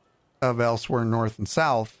of Elsewhere North and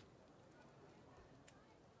South,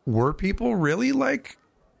 were people really like,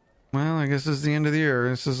 well, I guess this is the end of the year.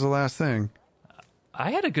 This is the last thing.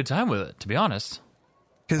 I had a good time with it, to be honest.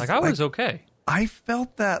 Like, I was okay. I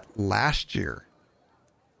felt that last year.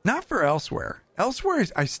 Not for Elsewhere. Elsewhere,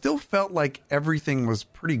 I still felt like everything was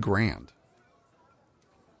pretty grand.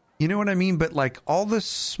 You know what I mean? But like all the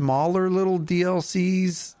smaller little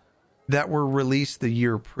DLCs that were released the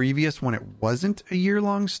year previous when it wasn't a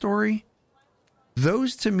year-long story,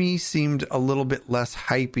 those to me seemed a little bit less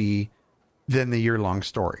hypey than the year-long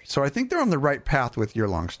story. So I think they're on the right path with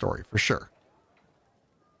year-long story for sure.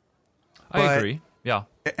 I agree. Yeah.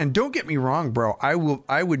 And don't get me wrong, bro. I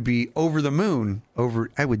would be over the moon.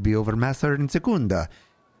 I would be over Master and Secunda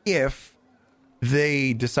if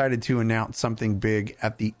they decided to announce something big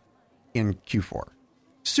in Q4.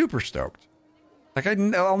 Super stoked. Like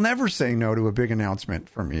I'll never say no to a big announcement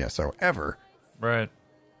from ESO ever. Right.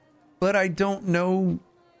 But I don't know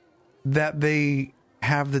that they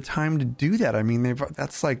have the time to do that. I mean,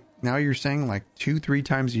 that's like, now you're saying like 2-3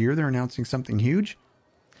 times a year they're announcing something huge.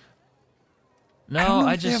 No, I don't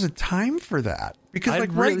know if they have the time for that. Because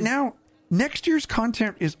right now, next year's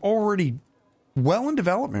content is already well in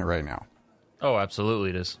development right now. Oh, absolutely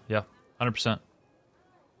it is. Yeah, 100%.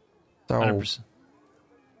 So 100%.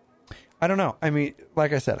 I don't know. I mean,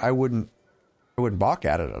 like I said, I wouldn't balk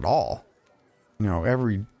at it at all. You know,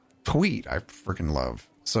 every tweet I freaking love.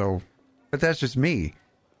 So, but that's just me.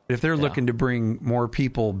 If they're looking to bring more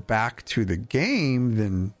people back to the game,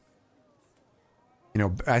 then, you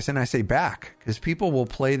know, I say back, because people will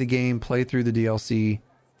play the game, play through the DLC,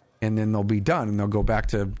 and then they'll be done, and they'll go back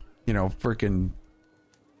to, you know, freaking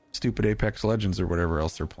stupid Apex Legends or whatever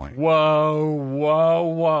else they're playing.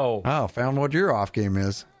 Whoa. Oh, found what your off game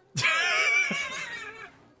is.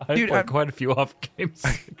 Dude, I played quite a few off games.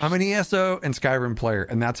 I'm an ESO and Skyrim player,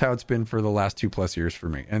 and that's how it's been for the last 2+ years for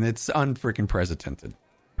me. And it's unfreaking precedented.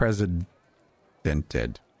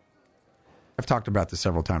 I've talked about this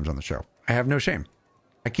several times on the show. I have no shame.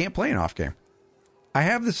 I can't play an off game. I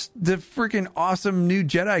have the freaking awesome new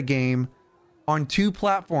Jedi game on 2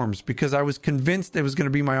 platforms because I was convinced it was going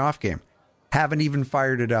to be my off game. Haven't even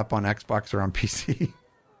fired it up on Xbox or on PC.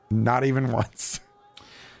 Not even once.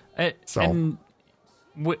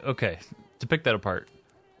 Okay, to pick that apart,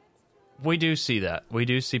 we do see that. We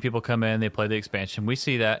do see people come in, they play the expansion. We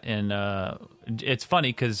see that, and it's funny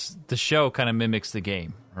because the show kind of mimics the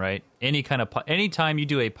game, right? Anytime you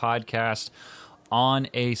do a podcast on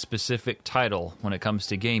a specific title when it comes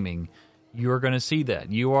to gaming, you're going to see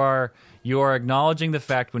that. You are acknowledging the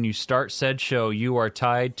fact when you start said show, you are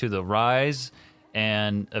tied to the rise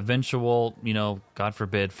and eventual, you know, God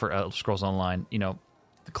forbid for Elder Scrolls Online, you know,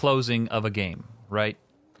 the closing of a game, right?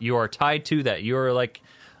 You are tied to that. You are like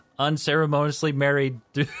unceremoniously married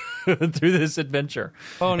through this adventure.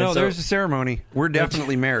 Oh no, there's a ceremony. We're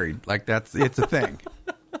definitely married. Like it's a thing.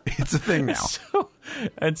 It's a thing now.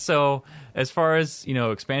 So as far as, you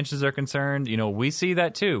know, expansions are concerned, you know, we see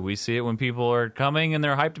that too. We see it when people are coming and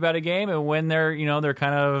they're hyped about a game, and when they're, you know, they're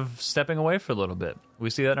kind of stepping away for a little bit. We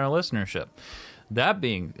see that in our listenership. That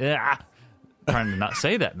being, trying to not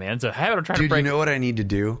say that, man. It's a habit of trying to break. Dude, you know what I need to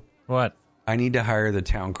do? What? I need to hire the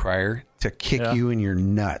town crier to kick you in your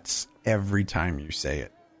nuts every time you say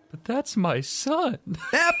it. But that's my son.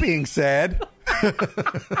 That being said.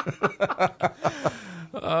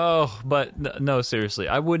 But no, seriously.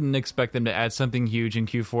 I wouldn't expect them to add something huge in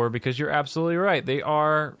Q4 because you're absolutely right. They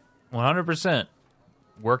are 100%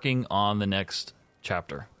 working on the next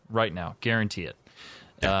chapter right now. Guarantee it.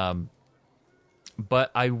 Yeah.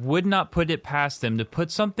 But I would not put it past them to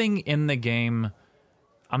put something in the game.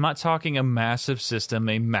 I'm not talking a massive system,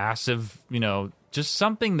 a massive, you know, just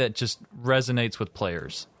something that just resonates with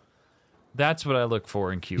players. That's what I look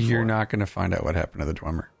for in Q4. You're not going to find out what happened to the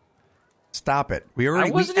Dwemer. Stop it. We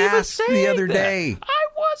asked the other day. I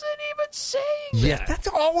wasn't even saying that. Yes, that's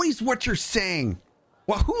always what you're saying.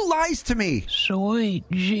 Well, who lies to me? Sweet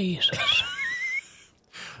Jesus.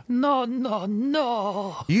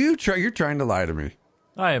 No. You're trying to lie to me.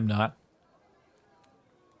 I am not.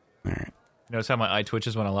 All right. Notice how my eye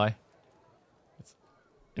twitches when I lie?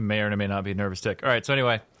 It may or may not be a nervous tick. All right, so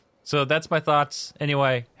anyway. So that's my thoughts.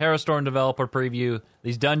 Anyway, Harrowstorm developer preview.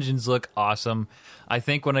 These dungeons look awesome. I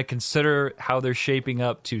think when I consider how they're shaping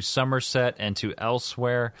up to Somerset and to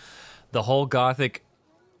Elsewhere, the whole gothic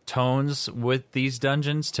tones with these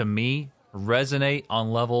dungeons, to me, resonate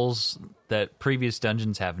on levels that previous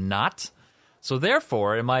dungeons have not. So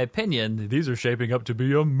therefore, in my opinion, these are shaping up to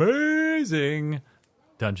be amazing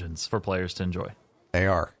dungeons for players to enjoy. They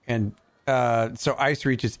are. And so Ice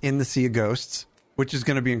Reach is in the Sea of Ghosts, which is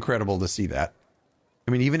going to be incredible to see that.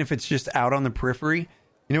 I mean, even if it's just out on the periphery,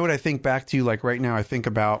 you know what I think back to, like right now, I think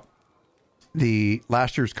about the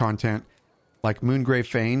last year's content, like Moongrave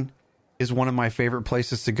Fane is one of my favorite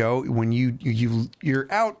places to go when you're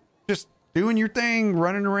out just doing your thing,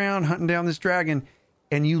 running around, hunting down this dragon,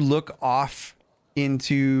 and you look off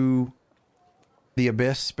into the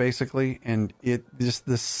abyss, basically, and it just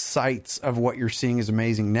the sights of what you're seeing is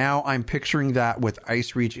amazing. Now I'm picturing that with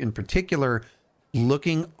Ice Reach in particular,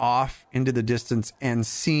 looking off into the distance and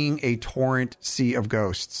seeing a torrent sea of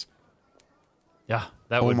ghosts. Yeah,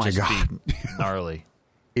 that would just be gnarly.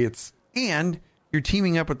 And you're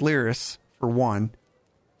teaming up with Lyris for one.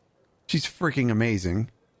 She's freaking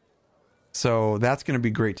amazing. So that's going to be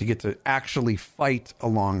great to get to actually fight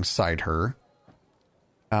alongside her.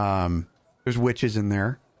 There's witches in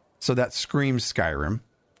there. So that screams Skyrim.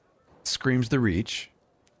 Screams the Reach.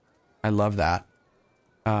 I love that.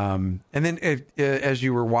 And then as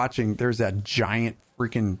you were watching, there's that giant.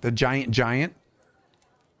 You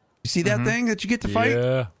see that thing that you get to fight?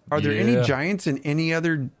 Yeah. Are there any giants in any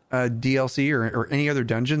other DLC or any other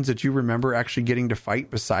dungeons that you remember actually getting to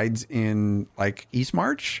fight besides in like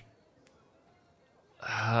Eastmarch?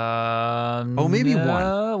 Maybe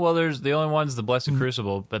one. Well, there's the only one's the Blessed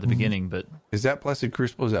Crucible at the beginning, but is that Blessed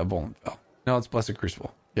Crucible? Or is that Volenfell? No, it's Blessed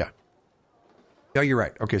Crucible. Yeah. Yeah, you're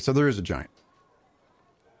right. Okay, so there is a giant.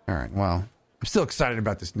 All right. Well, I'm still excited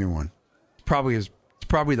about this new one. It's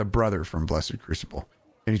probably the brother from Blessed Crucible,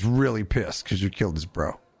 and he's really pissed because you killed his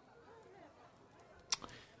bro.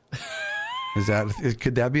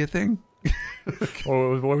 Could that be a thing?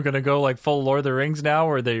 Or we're going to go like full Lord of the Rings now,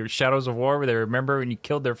 where they're Shadows of War, where they remember when you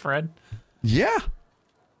killed their friend? Yeah.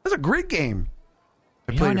 That's a great game.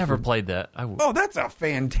 I never played that. Oh, that's a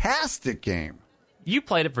fantastic game. You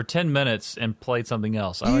played it for 10 minutes and played something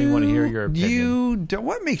else. I don't even want to hear your opinion.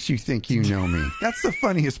 What makes you think you know me? That's the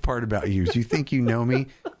funniest part about you. Is you think you know me?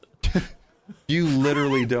 You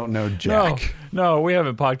literally don't know Jack. No, we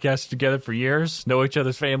haven't podcasted together for years. Know each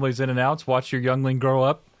other's families in and outs. Watch your youngling grow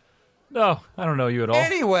up. No, I don't know you at all.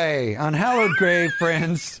 Anyway, on Hallowed Grave,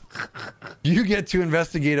 friends, you get to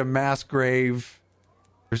investigate a mass grave.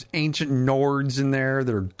 There's ancient Nords in there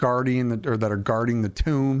that are guarding the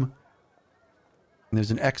tomb. And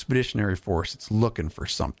there's an expeditionary force that's looking for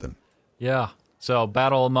something. Yeah. So,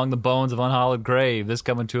 Battle Among the Bones of Unhallowed Grave. This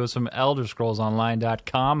coming to us from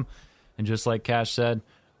ElderScrollsOnline.com. And just like Cash said,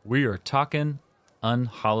 we are talking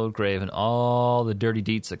Unhallowed Grave and all the dirty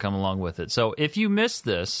deets that come along with it. So, if you missed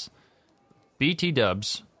this, BT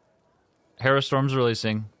Dubs, Hera Storm's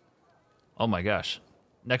releasing. Oh my gosh.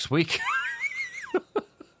 Next week.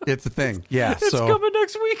 It's a thing. Yeah. It's coming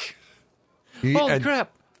next week. Holy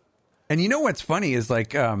crap. And you know what's funny is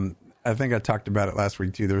like, I think I talked about it last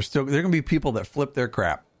week too. There are going to be people that flip their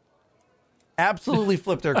crap. Absolutely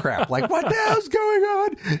flip their crap. Like, what the hell's going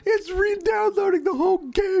on? It's re-downloading the whole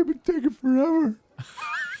game and taking forever.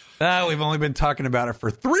 We've only been talking about it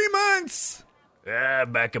for 3 months. Yeah,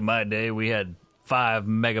 back in my day, we had 5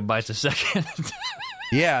 megabytes a second.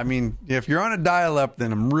 Yeah, I mean, if you're on a dial-up,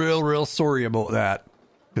 then I'm real sorry about that.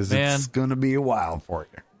 Because it's going to be a while for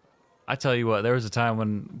you. I tell you what, there was a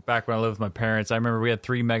time back when I lived with my parents, I remember we had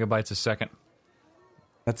 3 megabytes a second.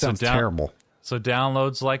 That sounds terrible. So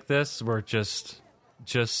downloads like this were just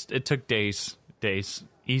it took days.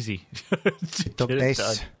 Easy. It took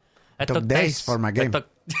days. It took days for my game.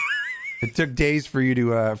 It took days for you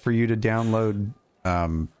to download.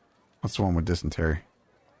 What's the one with dysentery?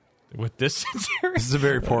 With dysentery? This is a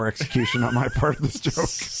very poor execution on my part of this joke.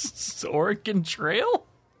 Oregon Trail?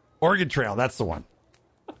 Oregon Trail, that's the one.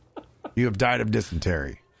 You have died of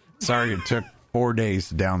dysentery. Sorry, it took 4 days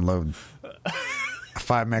to download a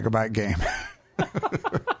 5 megabyte game.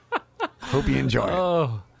 Hope you enjoy it.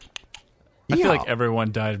 I feel like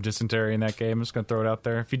everyone died of dysentery in that game. I'm just going to throw it out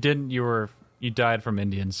there. If you didn't, you died from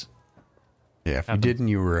Indians. Yeah, if you didn't,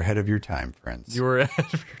 you were ahead of your time, friends. You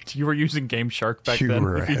were using Game Shark back then.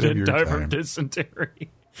 If you didn't die from dysentery.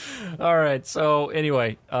 All right. So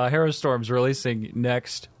anyway, Hera Storm's releasing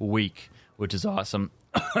next week, which is awesome.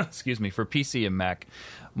 Excuse me, for PC and Mac.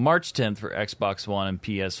 March 10th for Xbox One and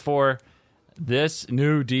PS4. This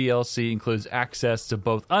new DLC includes access to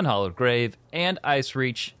both Unhallowed Grave and Ice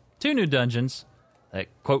Reach, 2 new dungeons that,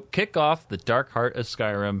 quote, kick off the dark heart of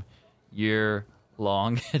Skyrim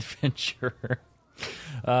year-long adventure.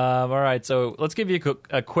 All right, so let's give you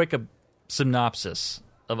a quick synopsis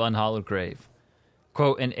of Unhallowed Grave.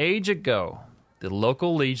 Quote, an age ago, the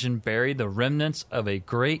local legion buried the remnants of a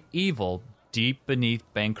great evil deep beneath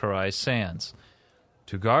Bankarai sands.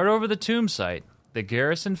 To guard over the tomb site, the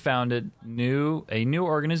garrison founded a new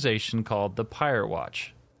organization called the Pirate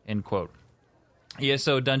Watch. End quote.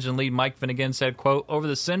 ESO Dungeon lead Mike Finnegan said, quote, "Over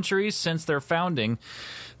the centuries since their founding,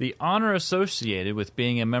 the honor associated with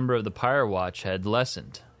being a member of the Pyre Watch had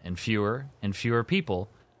lessened, and fewer people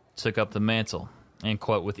took up the mantle." End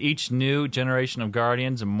quote. With each new generation of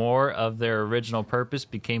Guardians, more of their original purpose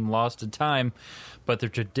became lost to time, but the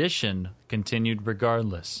tradition continued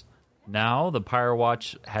regardless. Now, the Pyre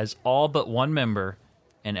Watch has all but one member,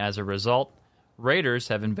 and as a result, raiders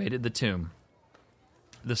have invaded the tomb.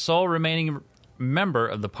 The sole remaining member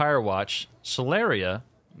of the Pyre Watch, Solaria,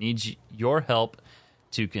 needs your help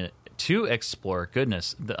to explore,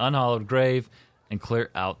 the unhallowed grave and clear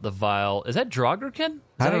out the vial. Is that Draugr?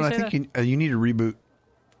 I don't know. I think you need a reboot.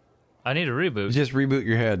 I need a reboot. Just reboot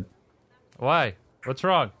your head. Why? What's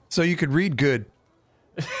wrong? So you could read good.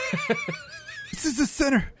 This is a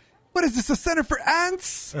center. What is this, a center for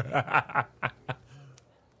ants? All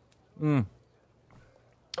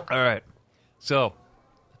right. So,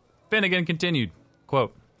 Finnegan continued,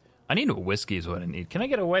 quote, "I need a whiskey is what I need. Can I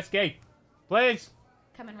get a whiskey? Please?"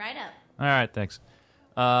 Coming right up. All right, thanks.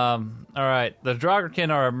 All right. The Draugr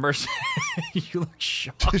are a mercenary. You look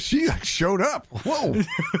shocked. She showed up. Whoa.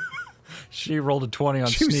 She rolled a 20 on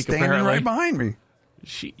she sneak, was standing apparently. right behind me.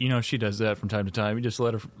 She does that from time to time. You just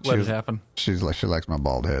let it happen. She likes my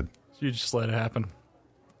bald head. You just let it happen.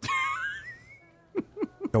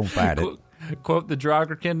 Don't fight it. Quote, the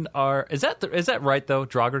Draugr are... Is that right, though?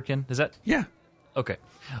 Draugr? Is that... Yeah. Okay.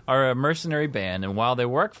 Are a mercenary band, and while they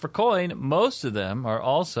work for coin, most of them are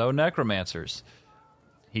also necromancers.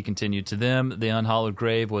 He continued, to them, the unhallowed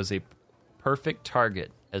grave was a perfect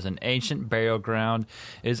target, as an ancient burial ground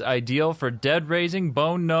is ideal for dead-raising,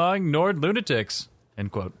 bone-gnawing Nord lunatics.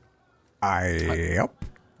 End quote. Yep.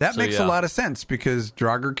 That makes a lot of sense, because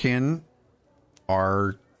Draugr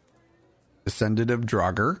are descended of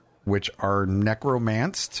Draugr, which are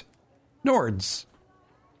necromanced Nords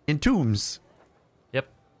in tombs. Yep.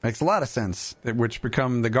 Makes a lot of sense, which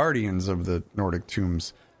become the guardians of the Nordic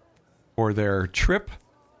tombs for their trip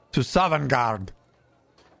to Sovngarde.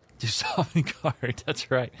 To Sovngarde,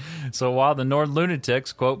 that's right. So while the Nord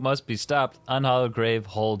lunatics, quote, must be stopped, Unhallowed Grave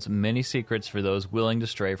holds many secrets for those willing to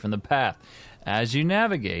stray from the path. As you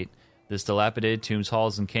navigate this dilapidated tomb's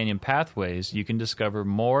halls and canyon pathways, you can discover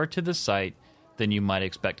more to the site than you might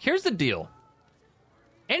expect. Here's the deal.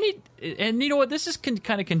 And you know what? This is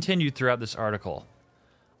kind of continued throughout this article.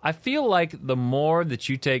 I feel like the more that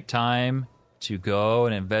you take time to go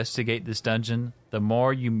and investigate this dungeon, the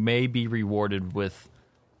more you may be rewarded with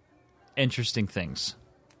interesting things.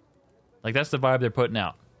 Like, that's the vibe they're putting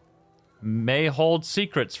out. May hold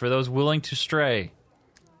secrets for those willing to stray.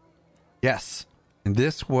 Yes. And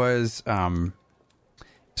this was a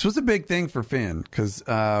big thing for Finn, because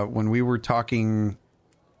when we were talking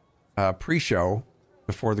pre-show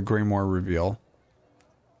before the Greymoor reveal,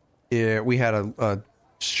 we had a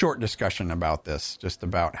short discussion about this, just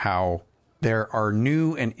about how there are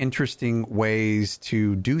new and interesting ways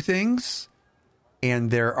to do things,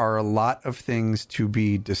 and there are a lot of things to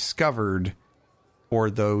be discovered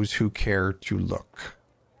for those who care to look.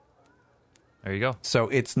 There you go. So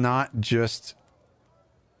it's not just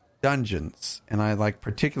dungeons. And I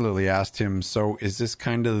particularly asked him, so is this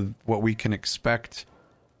kind of what we can expect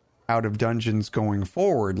out of dungeons going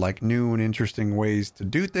forward? Like new and interesting ways to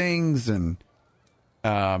do things and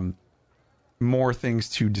more things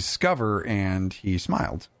to discover? And he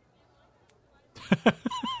smiled.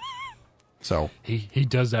 So he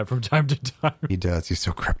does that from time to time. He does. He's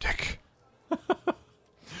so cryptic.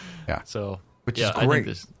 Yeah. So which is great.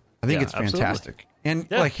 I think it's fantastic.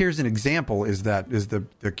 Absolutely. And here's an example is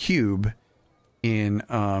the cube in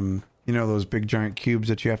those big giant cubes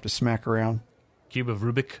that you have to smack around. Cube of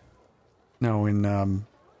Rubik? No,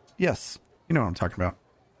 yes. You know what I'm talking about.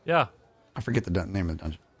 Yeah. I forget the name of the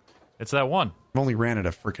dungeon. It's that one. I've only ran it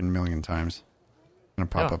a freaking million times. I'm going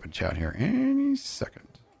to pop up in chat here any second.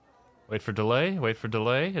 Wait for delay.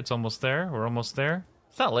 It's almost there. We're almost there.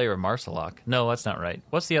 It's not Lair of Marsalok. No, that's not right.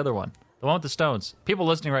 What's the other one? The one with the stones. People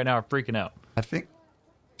listening right now are freaking out. I think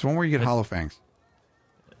it's one where you get hollow fangs.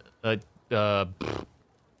 I don't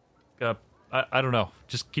know.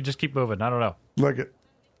 Just keep moving. I don't know. Look it.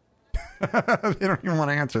 They don't even want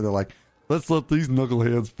to answer. They're like, let's let these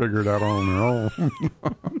knuckleheads figure it out on their own.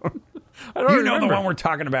 I don't know the one we're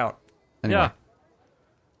talking about. Anyway. Yeah.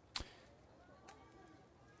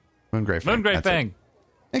 Moongrave Fang. Moongrave Fang.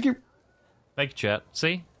 Thank you. Thank you, chat.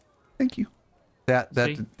 See? Thank you.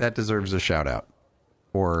 That deserves a shout out.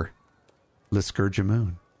 Or Liskurja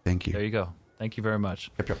Moon. Thank you. There you go. Thank you very much.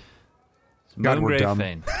 Yep. God, we're dumb.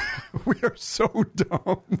 Fang. We are so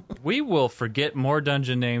dumb. We will forget more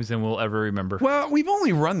dungeon names than we'll ever remember. Well, we've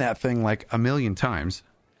only run that thing like a million times.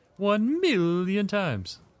 1,000,000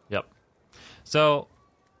 times. Yep. So,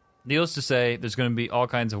 needless to say, there's going to be all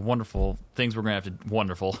kinds of wonderful things we're going to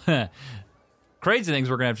have to... crazy things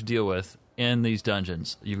we're going to have to deal with in these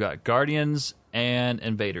dungeons. You've got Guardians and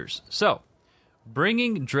Invaders. So,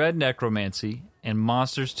 bringing Dread Necromancy and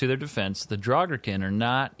monsters to their defense, the Draugr are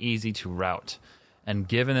not easy to rout. And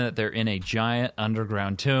given that they're in a giant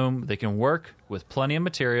underground tomb, they can work with plenty of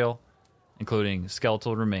material, including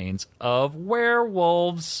skeletal remains of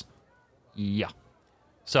werewolves. Yeah.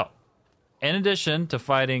 So, in addition to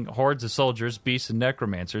fighting hordes of soldiers, beasts, and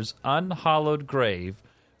necromancers, Unhallowed Grave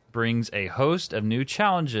brings a host of new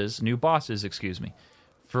bosses,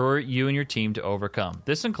 for you and your team to overcome.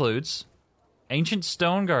 This includes ancient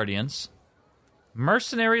stone guardians,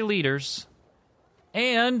 mercenary leaders,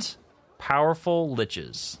 and powerful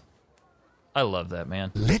liches. I love that,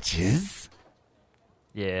 man. Liches?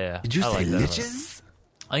 Yeah. Did you say like liches?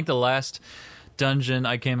 I think the last dungeon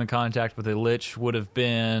I came in contact with a lich would have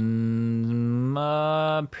been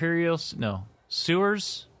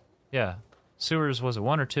Sewers? Yeah. Sewers, was it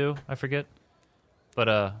 1 or 2? I forget.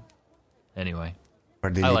 But anyway. Are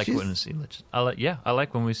they I liches? like when we see liches. I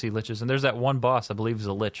like when we see liches. And there's that one boss I believe is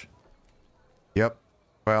a lich. Yep.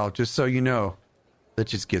 Well, just so you know,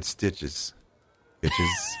 liches get stitches.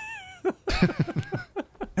 Bitches.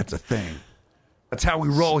 That's a thing. That's how we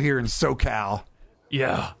roll here in SoCal.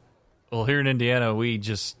 Yeah. Well, here in Indiana, we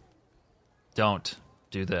just don't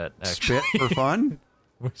do that, actually. Spit for fun?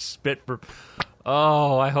 We spit for...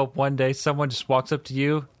 Oh, I hope one day someone just walks up to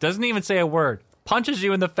you, doesn't even say a word, punches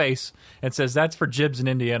you in the face, and says, "That's for Jibs in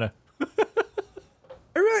Indiana." I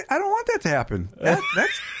don't want that to happen. That's...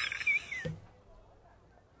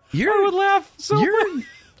 I would laugh so You're much.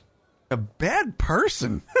 a bad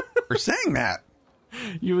person for saying that.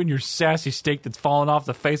 You and your sassy steak that's fallen off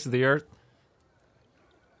the face of the earth.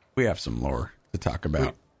 We have some lore to talk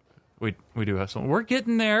about. We do have some. We're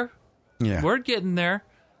getting there. Yeah. We're getting there.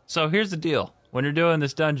 So here's the deal. When you're doing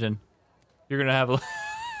this dungeon, you're going to have...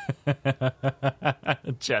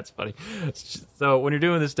 Chat's funny. So when you're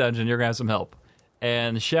doing this dungeon, you're going to have some help.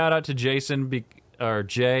 And shout out to Jason, or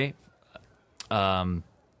Jay,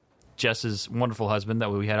 Jess's wonderful husband that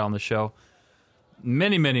we had on the show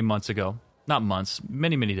many, many months ago. Not months,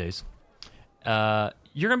 many, many days. You're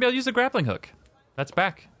going to be able to use the grappling hook. That's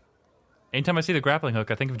back. Anytime I see the grappling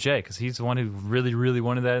hook, I think of Jay, because he's the one who really, really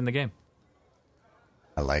wanted that in the game.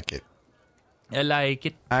 I like it. I like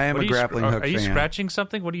it. I am a grappling hook fan. Are you scratching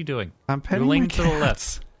something? What are you doing? I'm petting You're my leaning to the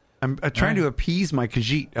left. I'm trying to appease my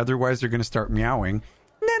Khajiit. Otherwise, they're going to start meowing.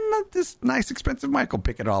 And then this nice, expensive Mike will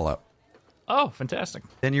pick it all up. Oh, fantastic.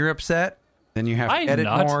 Then you're upset. Then you have to edit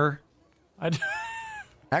more.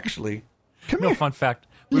 Actually, come here. Fun fact.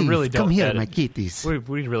 Please, we really don't come here, edit. my kitties. We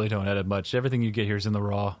really don't edit much. Everything you get here is in the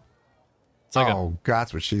raw. It's like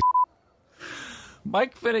that's what she's...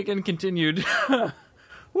 Mike Finnegan continued.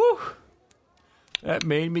 Woo! That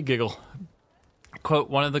made me giggle. Quote,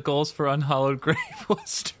 one of the goals for Unhallowed Grave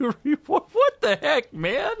was to reward... What the heck,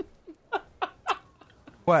 man?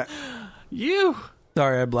 What? You...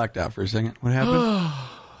 Sorry, I blacked out for a second. What happened?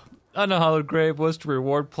 Unhallowed Grave was to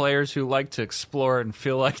reward players who like to explore and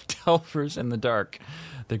feel like delvers in the dark.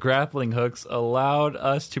 The grappling hooks allowed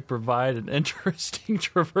us to provide an interesting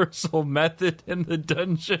traversal method in the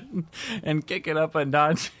dungeon and kick it up a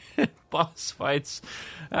notch in boss fights.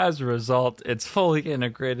 As a result, it's fully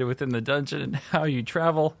integrated within the dungeon and how you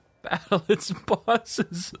travel, battle its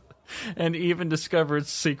bosses, and even discover its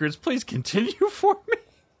secrets. Please continue for me.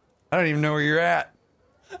 I don't even know where you're at.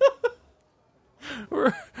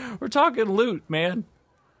 We're talking loot, man.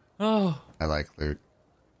 Oh, I like loot.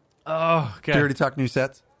 Oh, okay. Did you already talk new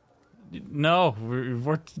sets? No,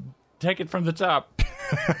 we're taking from the top.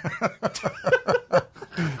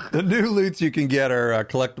 The new loots you can get are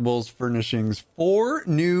collectibles, furnishings, 4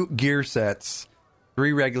 new gear sets,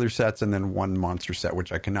 3 regular sets, and then 1 monster set,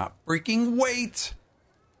 which I cannot freaking wait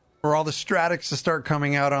for all the Stratix to start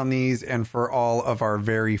coming out on these, and for all of our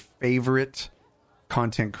very favorite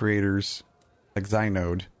content creators like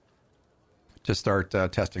Zynode to start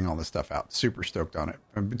testing all this stuff out. Super stoked on it.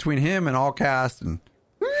 And between him and Allcast, and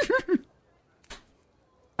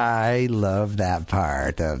I love that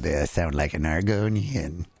part of this. Sound like an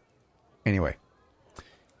Argonian. Anyway,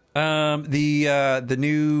 the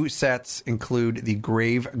new sets include the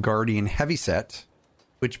Grave Guardian Heavy Set,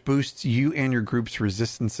 which boosts you and your group's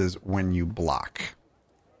resistances when you block.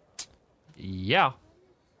 Yeah.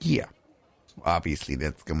 Obviously,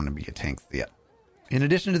 that's going to be a tank set. In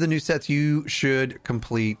addition to the new sets, you should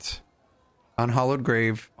complete Unhallowed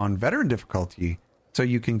Grave on Veteran difficulty so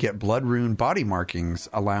you can get Blood Rune body markings,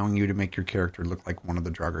 allowing you to make your character look like one of the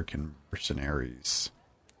Draugr mercenaries.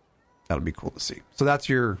 That'll be cool to see. So that's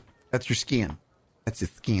your skin. That's your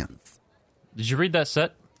skins. Did you read that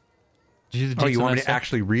set? Did you, you want me to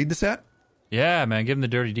actually read the set? Yeah, man. Give him the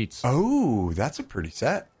dirty deets. Oh, that's a pretty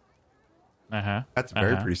set. That's a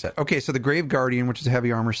very pretty set. Okay, so the Grave Guardian, which is a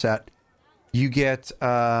heavy armor set, you get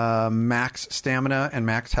max stamina and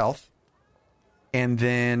max health. And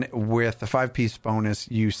then with the 5-piece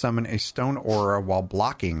bonus, you summon a stone aura while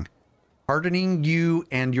blocking, hardening you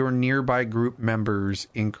and your nearby group members,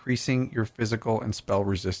 increasing your physical and spell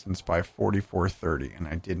resistance by 4430. And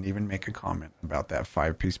I didn't even make a comment about that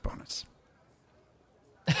 5-piece bonus.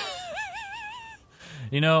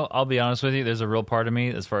 You know, I'll be honest with you. There's a real part of me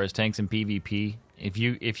as far as tanks and PvP.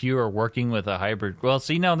 If you are working with a hybrid, well,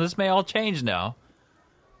 see, now this may all change now.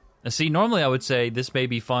 See, normally I would say this may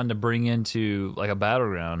be fun to bring into like a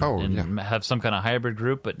battleground and have some kind of hybrid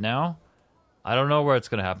group. But now, I don't know where it's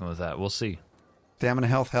going to happen with that. We'll see. Stamina,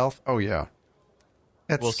 health. Oh yeah,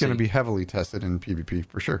 that's going to be heavily tested in PvP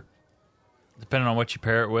for sure. Depending on what you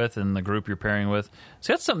pair it with and the group you're pairing with.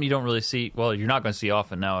 So that's something you don't really see. Well, you're not going to see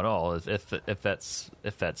often now at all. If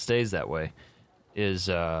that stays that way, is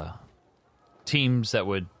teams that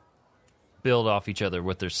would build off each other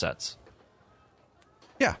with their sets.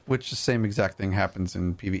 Yeah, which the same exact thing happens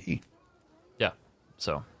in PvE. Yeah.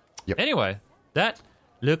 So anyway, that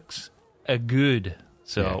looks good.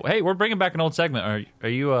 So hey, we're bringing back an old segment. Are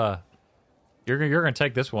you you're going to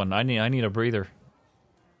take this one? I need a breather.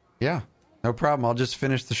 Yeah. No problem. I'll just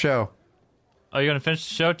finish the show. Oh, you're going to finish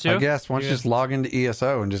the show, too? I guess. Why don't you just log into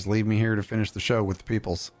ESO and just leave me here to finish the show with the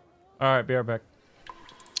peoples. All right. Be right back.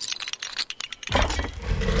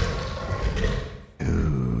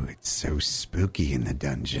 Ooh, it's so spooky in the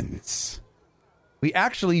dungeons. We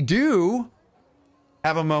actually do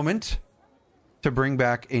have a moment to bring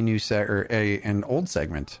back a new an old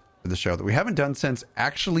segment for the show that we haven't done since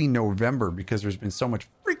actually November because there's been so much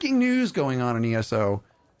freaking news going on in ESO.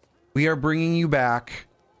 We are bringing you back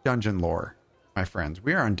Dungeon Lore, my friends.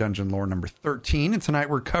 We are on Dungeon Lore number 13, and tonight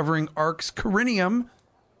we're covering Arx Corinium.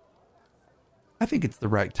 I think it's the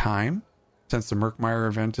right time. Since the Murkmire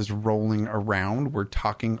event is rolling around, we're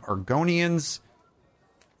talking Argonians,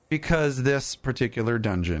 because this particular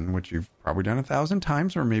dungeon, which you've probably done 1,000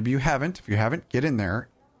 times, or maybe you haven't, if you haven't, get in there,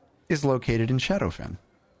 is located in Shadowfen.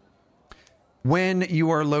 When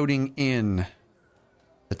you are loading in,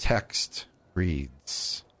 the text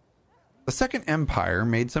reads... The Second Empire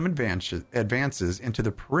made some advances into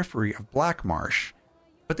the periphery of Blackmarsh,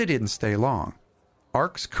 but they didn't stay long.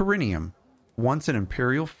 Arx Corinium, once an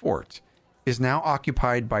imperial fort, is now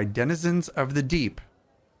occupied by denizens of the deep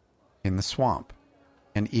in the swamp,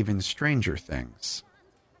 and even stranger things.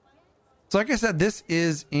 So like I said, this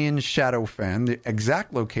is in Shadowfen. The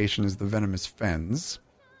exact location is the Venomous Fens.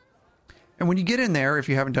 And when you get in there, if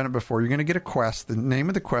you haven't done it before, you're going to get a quest. The name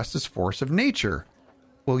of the quest is Force of Nature.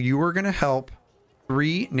 Well, you are going to help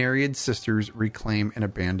 3 Nereid sisters reclaim an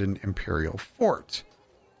abandoned Imperial fort.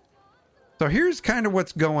 So here's kind of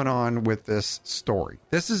what's going on with this story.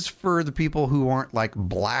 This is for the people who aren't like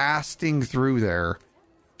blasting through there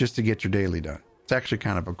just to get your daily done. It's actually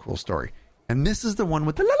kind of a cool story. And this is the one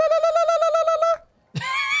with the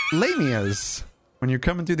lamias. When you're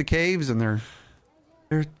coming through the caves and they're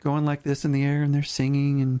going like this in the air and they're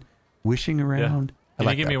singing and wishing around. Yeah. Can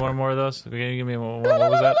you give me one more of those? Can you give me one? What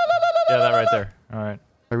was that? Yeah, that right there. All right.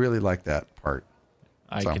 I really like that part.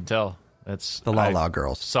 I can tell. That's the La La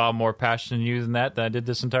girls. Saw more passion in you than I did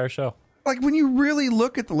this entire show. Like when you really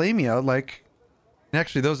look at the Lamia, like, and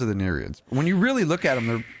actually those are the Nereids. When you really look at them,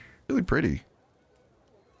 they're really pretty.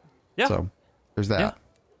 Yeah. So there's that.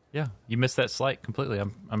 Yeah. You missed that slight completely.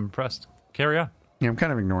 I'm impressed. Carry on. Yeah, I'm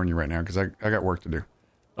kind of ignoring you right now because I got work to do.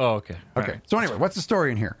 Oh, okay. Okay. Right. So anyway, what's the story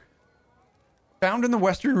in here? Found in the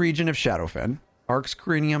western region of Shadowfen, Arx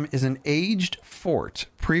Corinium is an aged fort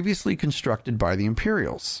previously constructed by the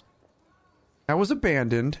Imperials. That was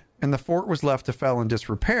abandoned, and the fort was left to fall in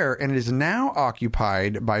disrepair, and it is now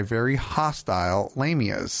occupied by very hostile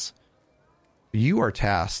Lamias. You are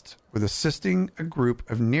tasked with assisting a group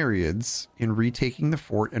of Nereids in retaking the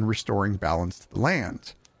fort and restoring balance to the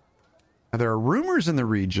land. Now, there are rumors in the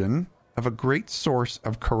region of a great source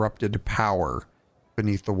of corrupted power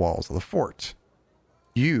beneath the walls of the fort.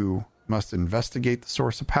 You must investigate the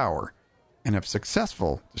source of power and, if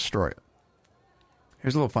successful, destroy it.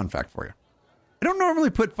 Here's a little fun fact for you. I don't normally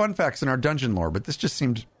put fun facts in our dungeon lore, but this just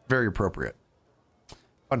seemed very appropriate.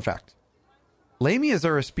 Fun fact. Lamias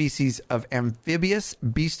are a species of amphibious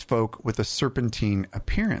beast folk with a serpentine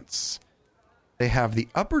appearance. They have the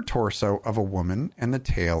upper torso of a woman and the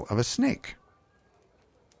tail of a snake.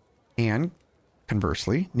 And,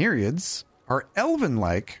 conversely, Nereids are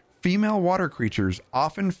elven-like, female water creatures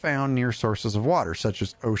often found near sources of water, such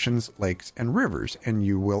as oceans, lakes, and rivers, and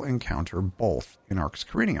you will encounter both in Arx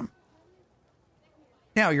Corinium.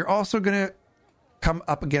 Now, you're also going to come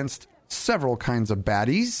up against several kinds of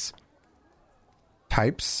baddies,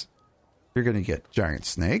 types. You're going to get giant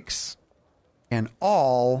snakes, and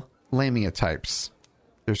all Lamia types.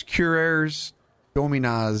 There's Curers,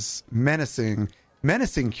 Dominas,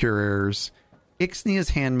 Menacing Curers, Ixnia's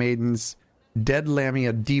Handmaidens, Dead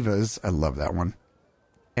Lamia Divas, I love that one,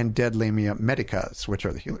 and Dead Lamia Medicas, which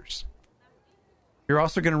are the healers. You're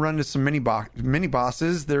also going to run into some mini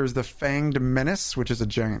bosses. There's the Fanged Menace, which is a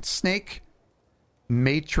giant snake,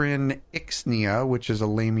 Matron Ixnia, which is a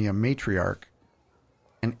Lamia matriarch,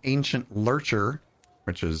 an Ancient Lurcher,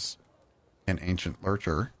 which is an Ancient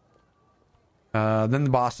Lurcher. Then the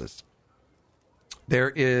bosses.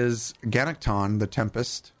 There is Ganokton, the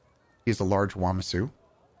Tempest. He's a large Wamasu.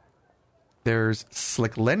 There's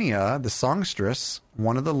Slicklenia, the Songstress,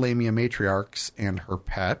 one of the Lamia matriarchs and her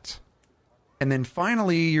pet. And then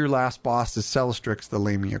finally, your last boss is Celestrix, the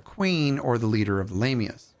Lamia Queen, or the leader of the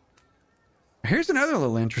Lamias. Here's another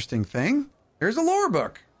little interesting thing. There's a lore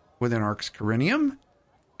book within Arx Corinium,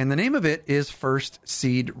 and the name of it is First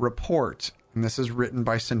Seed Report. And this is written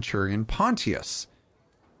by Centurion Pontius.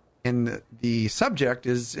 And the subject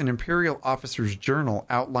is an Imperial officer's journal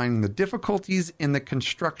outlining the difficulties in the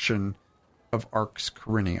construction of Arx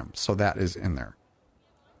Corinium. So that is in there.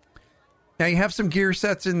 Now you have some gear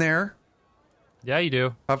sets in there. Yeah, you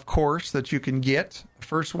do. Of course, that you can get. The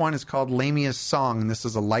first one is called Lamia's Song, and this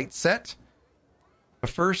is a light set. The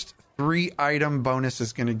first 3 item bonus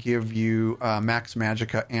is going to give you Max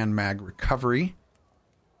Magicka and Mag Recovery.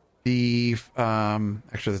 The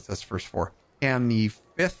actually that's the first 4. And the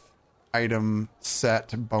 5th item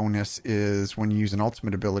set bonus is when you use an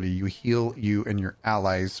ultimate ability, you heal you and your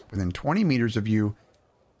allies within 20 meters of you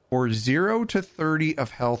for 0 to 30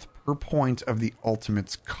 of health per point of the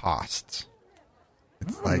ultimate's cost.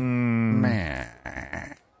 It's like, man.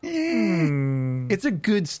 It's a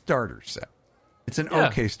good starter set. It's an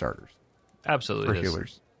okay starter. Absolutely. For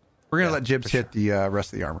healers. We're going to let Jibs hit the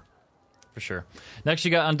rest of the armor. For sure. Next, you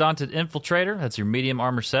got Undaunted Infiltrator. That's your medium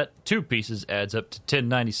armor set. 2 pieces adds up to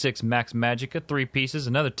 1096 Max Magicka. 3 pieces,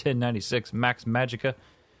 another 1096 Max Magicka.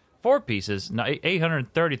 4 pieces,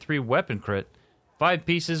 833 weapon crit. 5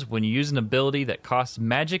 pieces, when you use an ability that costs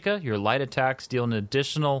Magicka, your light attacks deal an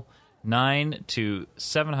additional 9 to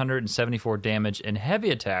 774 damage, and heavy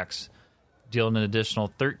attacks deal an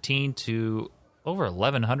additional 13 to over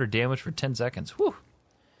 1100 damage for 10 seconds. Whew.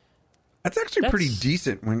 That's actually pretty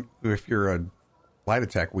decent if you're a light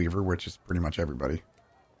attack weaver, which is pretty much everybody.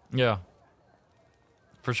 Yeah,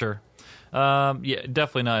 for sure. Yeah,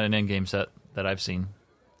 definitely not an in-game set that I've seen,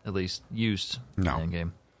 at least used in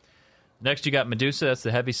in-game. Next, you got Medusa. That's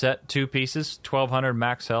the heavy set. 2 pieces, 1200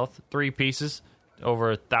 max health. 3 pieces, over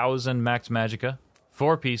 1000 max Magicka.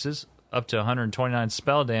 4 pieces, up to 129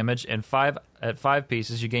 spell damage, and 5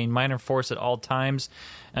 pieces, you gain minor force at all times,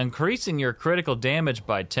 increasing your critical damage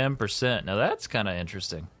by 10%. Now that's kind of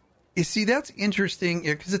interesting. You see, that's interesting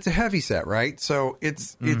because it's a heavy set, right? So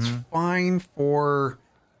it's fine for.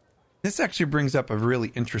 This actually brings up a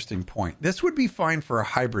really interesting point. This would be fine for a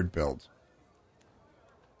hybrid build.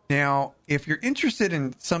 Now, if you're interested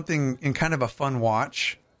in something in kind of a fun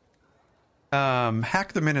watch,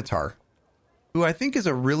 Hack the Minotaur, who I think is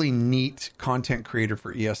a really neat content creator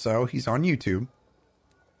for ESO. He's on YouTube.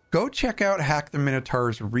 Go check out Hack the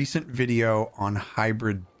Minotaur's recent video on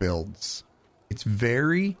hybrid builds. It's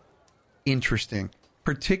very interesting,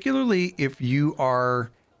 particularly if you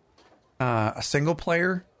are a single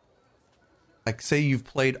player. Like, say you've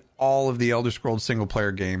played all of the Elder Scrolls single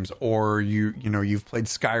player games, or you've played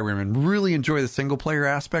Skyrim and really enjoy the single player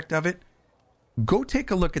aspect of it. Go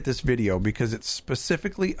take a look at this video because it's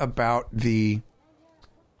specifically about the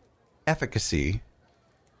efficacy,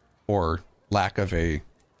 or lack of a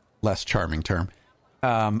less charming term,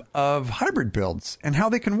 of hybrid builds and how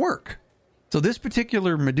they can work. So this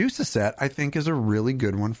particular Medusa set, I think, is a really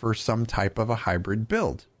good one for some type of a hybrid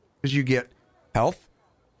build, because you get health,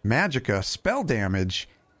 Magicka, spell damage,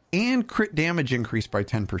 and crit damage increase by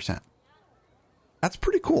 10%. That's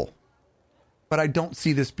pretty cool. But I don't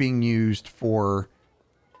see this being used for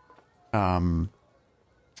a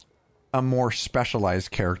more specialized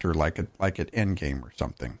character like at endgame or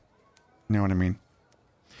something. You know what I mean?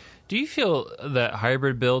 Do you feel that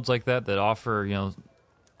hybrid builds like that offer,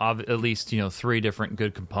 at least 3 different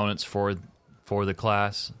good components for the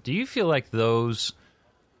class? Do you feel like those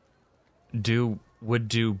would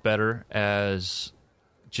do better as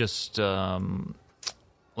just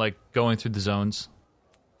like going through the zones?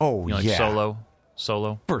 Oh, like yeah.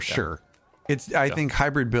 solo. For sure. I think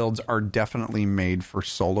hybrid builds are definitely made for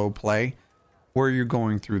solo play, where you're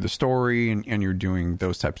going through the story and you're doing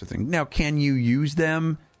those types of things. Now, can you use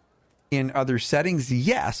them in other settings?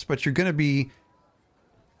 Yes, but you're going to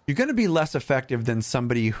be less effective than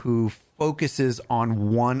somebody who focuses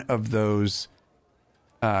on one of those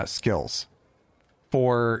skills.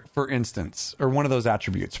 For instance, or one of those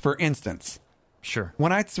attributes. For instance, sure.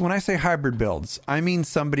 When I say hybrid builds, I mean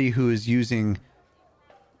somebody who is using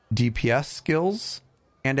DPS skills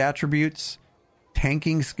and attributes,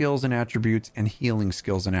 tanking skills and attributes, and healing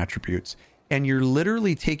skills and attributes. And you're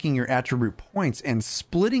literally taking your attribute points and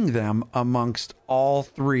splitting them amongst all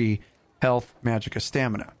three: health, magicka,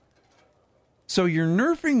 stamina. So you're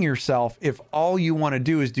nerfing yourself if all you want to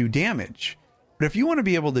do is do damage. But if you want to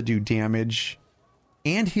be able to do damage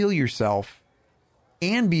and heal yourself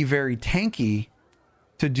and be very tanky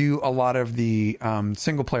to do a lot of the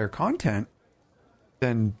single player content,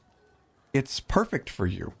 then it's perfect for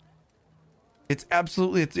you. It's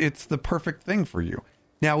absolutely, it's the perfect thing for you.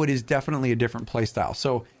 Now, it is definitely a different play style.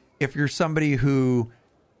 So if you're somebody who,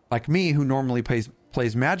 like me, who normally plays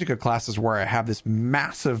magicka classes where I have this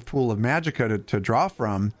massive pool of magicka to draw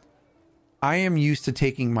from, I am used to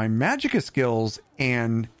taking my magicka skills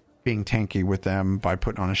and being tanky with them by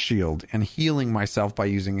putting on a shield and healing myself by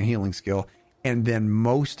using a healing skill. And then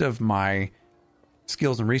most of my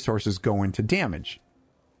skills and resources go into damage.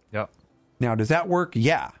 Yep. Now, does that work?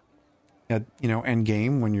 Yeah. At, end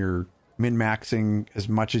game, when you're min-maxing as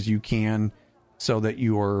much as you can so that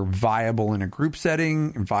you are viable in a group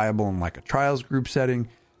setting and viable in like a trials group setting,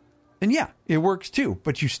 then yeah, it works too.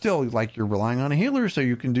 But you still, you're relying on a healer so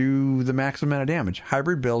you can do the max amount of damage.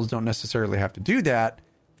 Hybrid builds don't necessarily have to do that,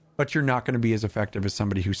 but you're not going to be as effective as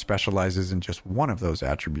somebody who specializes in just one of those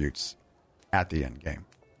attributes at the end game.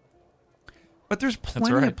 But there's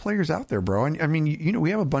plenty of players out there, bro. And I mean, we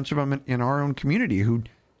have a bunch of them in our own community who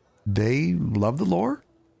they love the lore.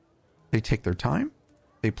 They take their time.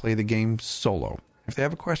 They play the game solo. If they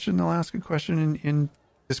have a question, they'll ask a question in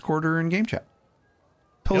Discord or in game chat.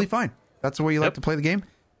 Totally fine. That's the way you like to play the game.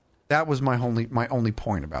 That was my only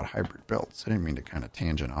point about hybrid builds. I didn't mean to kind of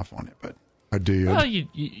tangent off on it, but I did. Well,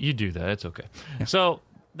 you do that. It's okay. Yeah. So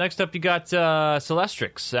next up, you got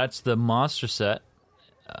Celestrix. That's the monster set.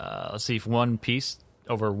 Let's see, if one piece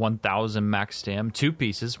over 1,000 max stam, 2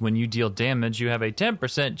 pieces. When you deal damage, you have a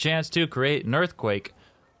 10% chance to create an earthquake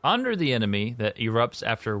under the enemy that erupts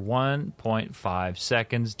after 1.5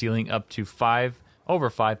 seconds, dealing up to over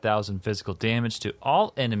 5,000 physical damage to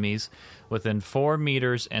all enemies within 4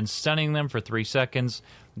 meters and stunning them for 3 seconds.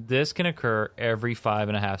 This can occur every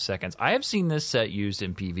 5.5 seconds. I have seen this set used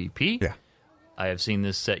in PvP. Yeah. I have seen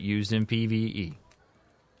this set used in PvE.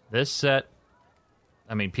 This set,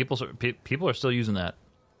 I mean, people are still using that.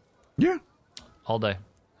 Yeah. All day.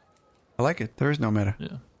 I like it. There is no meta.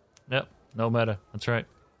 Yeah. Yep. No meta. That's right.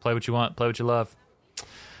 Play what you want. Play what you love.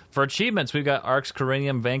 For achievements, we've got Arx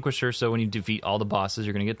Corinium Vanquisher, so when you defeat all the bosses,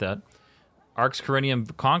 you're going to get that. Arx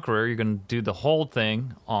Corinium Conqueror, you're going to do the whole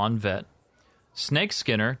thing on Vet. Snake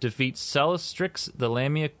Skinner defeats Celestrix, the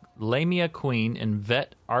Lamia Queen, in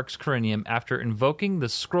Vet Arx Corinium after invoking the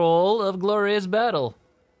Scroll of Glorious Battle.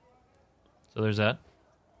 So there's that.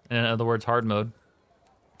 In other words, hard mode.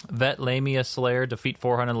 Vet Lamia Slayer defeat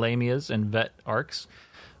 400 Lamias in Vet Arx.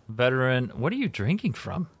 Veteran, what are you drinking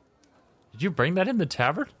from? Did you bring that in the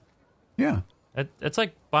tavern? Yeah. It's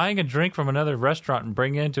like buying a drink from another restaurant and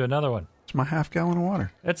bringing it into another one. It's my half gallon of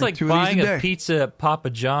water. It's like buying a pizza at Papa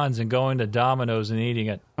John's and going to Domino's and eating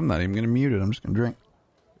it. I'm not even going to mute it. I'm just going to drink.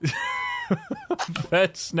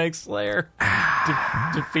 Vet Snake Slayer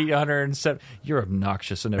defeat 107. You're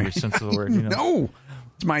obnoxious in every sense of the word. No,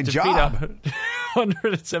 it's my job.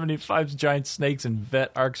 175 giant snakes in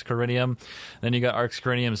Vet Arx Corinium. Then you got Arx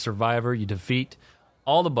Corinium Survivor. You defeat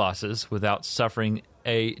all the bosses without suffering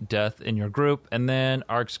a death in your group. And then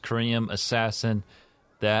Arx Corinium Assassin.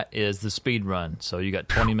 That is the speed run. So you got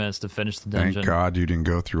 20 minutes to finish the dungeon. Thank God you didn't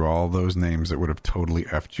go through all those names that would have totally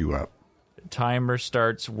effed you up. Timer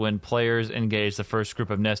starts when players engage the first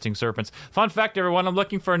group of nesting serpents. Fun fact, everyone, I'm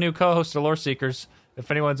looking for a new co-host to Lore Seekers,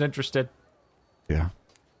 if anyone's interested. Yeah.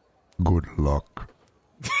 Good luck.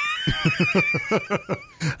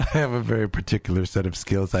 I have a very particular set of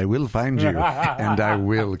skills. I will find you, and I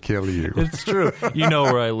will kill you. It's true. You know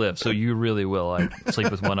where I live, so you really will. I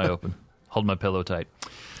sleep with one eye open. Hold my pillow tight.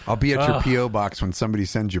 I'll be at your P.O. box when somebody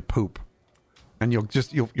sends you poop. And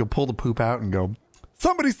you'll pull the poop out and go,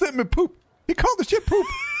 somebody sent me poop. He called the shit poop.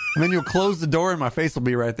 And then you'll close the door and my face will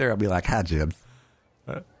be right there. I'll be like, hi, Jibs.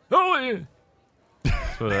 Oh, yeah.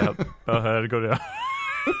 So I had to go down.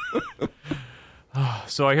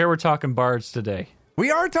 So I hear we're talking bards today.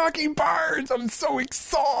 We are talking bards. I'm so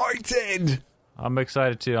excited. I'm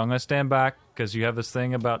excited too. I'm going to stand back because you have this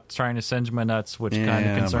thing about trying to singe my nuts, which kind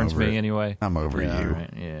of concerns me anyway. I'm over you. Right.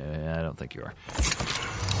 Yeah, I don't think you are.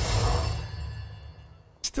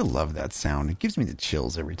 Still love that sound. It gives me the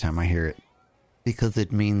chills every time I hear it. Because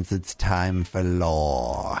it means it's time for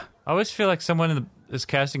law. I always feel like someone is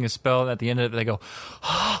casting a spell, and at the end of it, they go,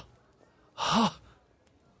 ha, ha,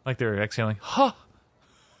 like they're exhaling, ha.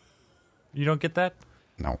 You don't get that?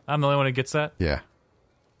 No. I'm the only one who gets that? Yeah.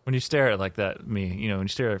 When you stare at like that, when you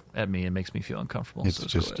stare at me, it makes me feel uncomfortable. It's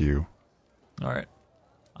just you. All right.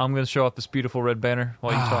 I'm going to show off this beautiful red banner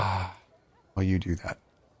while you talk. Well, you do that.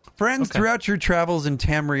 Friends, throughout your travels in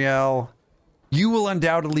Tamriel, you will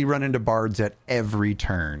undoubtedly run into bards at every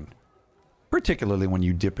turn. Particularly when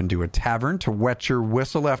you dip into a tavern to wet your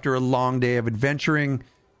whistle after a long day of adventuring.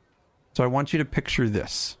 So I want you to picture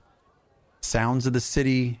this. Sounds of the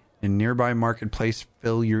city and nearby marketplace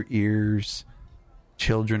fill your ears.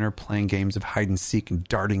 Children are playing games of hide and seek and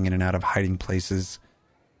darting in and out of hiding places.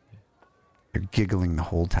 They're giggling the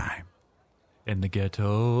whole time. In the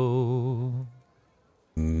ghetto.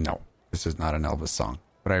 No, this is not an Elvis song,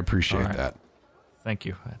 but I appreciate that. Thank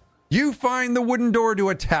you. You find the wooden door to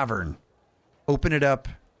a tavern. Open it up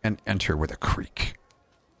and enter with a creak.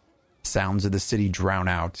 Sounds of the city drown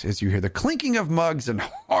out as you hear the clinking of mugs and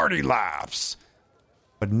hearty laughs.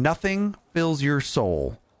 But nothing fills your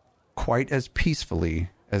soul quite as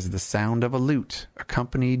peacefully as the sound of a lute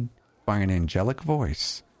accompanied by an angelic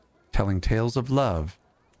voice telling tales of love,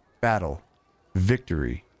 battle,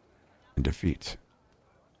 victory, and defeat.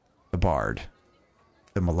 The Bard,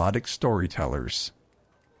 the melodic storytellers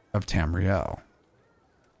of Tamriel.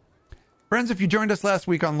 Friends, if you joined us last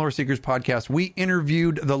week on Lore Seekers Podcast, we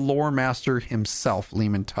interviewed the lore master himself,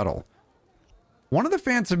 Leman Tuttle. One of the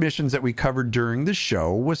fan submissions that we covered during the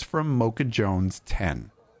show was from Mocha Jones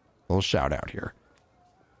 10. A little shout out here.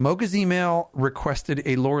 Mocha's email requested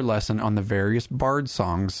a lore lesson on the various bard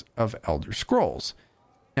songs of Elder Scrolls.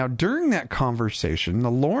 Now, during that conversation,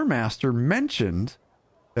 the lore master mentioned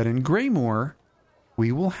that in Greymoor,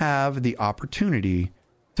 we will have the opportunity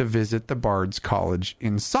to visit the Bard's College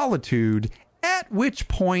in Solitude, at which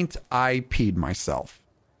point I peed myself.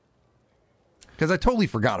 Because I totally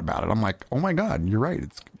forgot about it. I'm like, oh my God, you're right.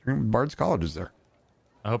 Bard's College is there.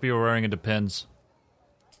 I hope you were wearing a Depends.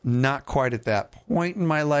 Not quite at that point in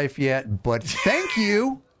my life yet, but thank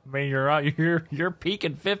you. I mean, you're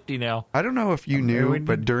peaking 50 now. I don't know if you knew,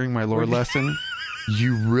 but during my lore lesson,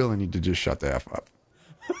 you really need to just shut the F up.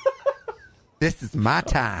 This is my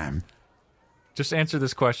time. Just answer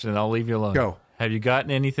this question and I'll leave you alone. Go. Have you gotten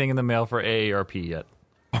anything in the mail for AARP yet?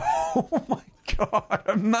 Oh my God,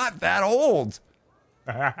 I'm not that old.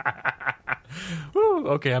 Woo,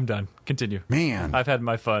 okay, I'm done. Continue. Man. I've had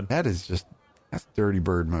my fun. That's dirty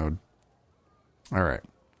bird mode. All right.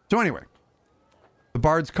 So anyway, the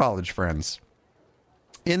Bard's College, friends.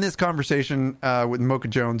 In this conversation with Mocha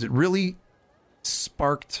Jones, it really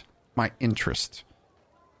sparked my interest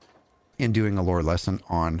in doing a lore lesson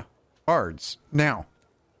on bards. Now,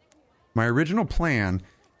 my original plan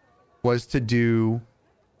was to do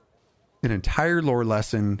an entire lore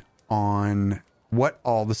lesson on what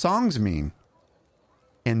all the songs mean.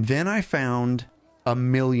 And then I found a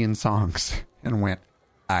million songs and went,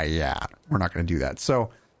 yeah, we're not going to do that.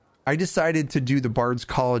 So I decided to do the Bard's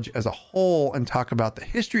College as a whole and talk about the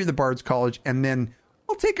history of the Bard's College. And then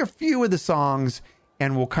I'll take a few of the songs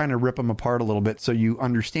and we'll kind of rip them apart a little bit so you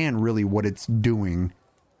understand really what it's doing,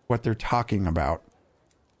 what they're talking about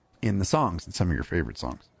in the songs and some of your favorite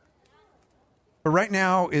songs. But right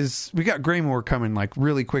now we got Greymoor coming like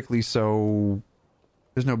really quickly, so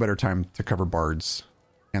there's no better time to cover Bards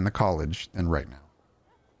and the college than right now.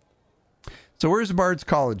 So where's the Bard's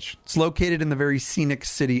College? It's located in the very scenic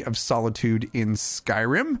city of Solitude in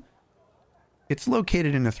Skyrim. It's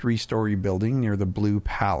located in a 3-story building near the Blue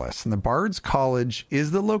Palace, and the Bard's College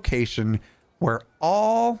is the location where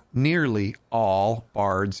nearly all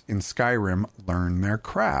bards in Skyrim learn their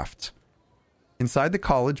craft. Inside the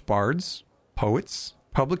college, bards, poets,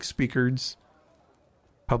 public speakers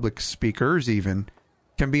even,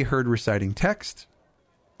 can be heard reciting text,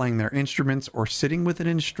 playing their instruments, or sitting with an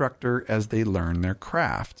instructor as they learn their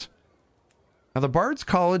craft. Now, the Bard's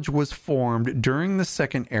College was formed during the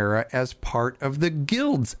Second Era as part of the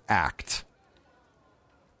Guilds Act.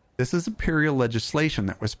 This is imperial legislation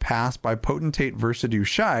that was passed by potentate Versidue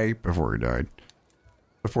Shai before he died,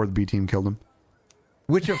 before the B-Team killed him,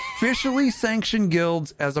 which officially sanctioned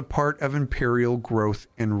guilds as a part of imperial growth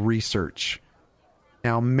and research.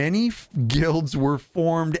 Now, many guilds were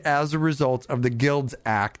formed as a result of the Guilds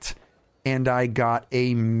Act, And I got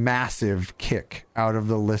a massive kick out of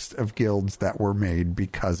the list of guilds that were made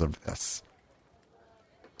because of this.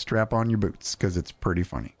 Strap on your boots, because it's pretty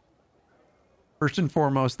funny. First and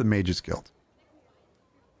foremost, the Mages Guild.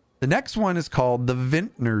 The next one is called the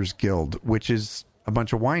Vintners Guild, which is a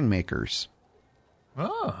bunch of winemakers.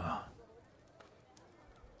 Oh.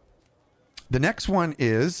 The next one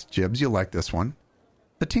is, Jibs, you'll like this one,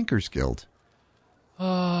 the Tinkers Guild.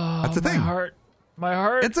 Oh, that's a thing. My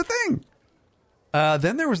heart. It's a thing.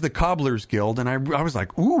 Then there was the Cobblers Guild, and I was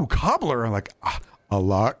like, ooh, cobbler. I'm like, I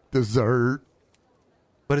like dessert.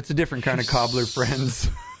 But it's a different kind of cobbler, friends.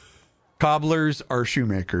 Cobblers are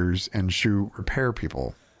shoemakers and shoe repair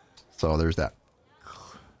people. So there's that.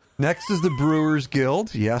 Next is the Brewers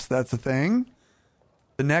Guild. Yes, that's a thing.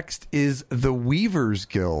 The next is the Weavers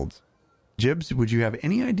Guild. Jibs, would you have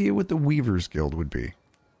any idea what the Weavers Guild would be?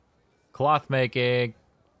 Cloth making.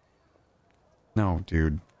 No,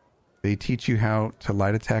 dude. They teach you how to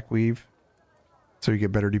light attack weave so you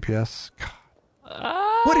get better DPS.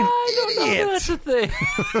 What an idiot! That's a thing.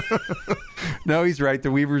 No, he's right.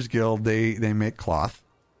 The Weavers Guild, they make cloth.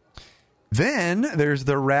 Then there's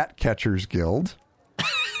the Rat Catchers Guild.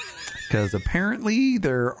 Because apparently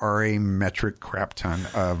there are a metric crap ton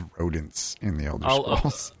of rodents in the Elder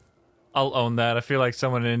Scrolls. I'll own that. I feel like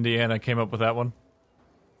someone in Indiana came up with that one.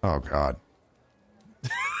 Oh, God.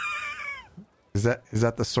 Is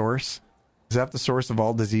that the source? Is that the source of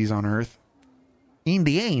all disease on Earth?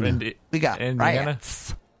 Indiana. We got Indiana.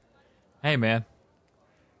 rats. Hey, man.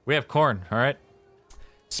 We have corn, all right?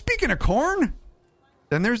 Speaking of corn,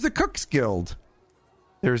 then there's the Cooks Guild.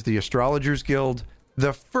 There's the Astrologers Guild,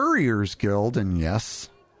 the Furriers Guild, and yes,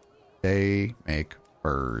 they make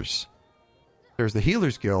furs. There's the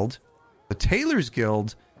Healers Guild, the Tailors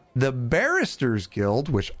Guild, the Barristers Guild,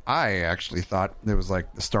 which I actually thought it was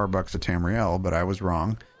like the Starbucks of Tamriel, but I was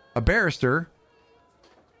wrong. A barrister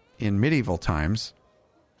in medieval times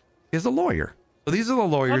is a lawyer. So these are the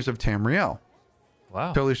lawyers of Tamriel.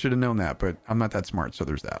 Wow. Totally should have known that, but I'm not that smart, so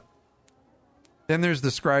there's that. Then there's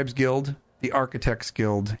the Scribes Guild, the Architects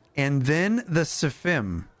Guild, and then the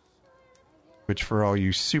Sephim, which for all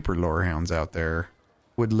you super lore hounds out there,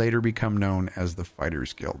 would later become known as the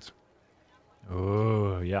Fighters Guild.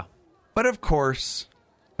 Oh, yeah. But of course,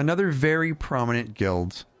 another very prominent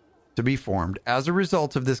guild to be formed as a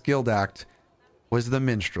result of this guild act was the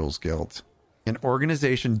Minstrels Guild, an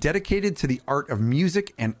organization dedicated to the art of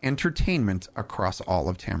music and entertainment across all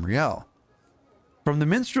of Tamriel. From the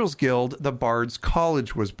Minstrels Guild, the Bards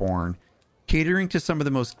College was born, catering to some of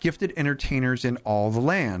the most gifted entertainers in all the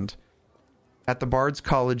land. At the Bards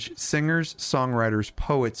College, singers, songwriters,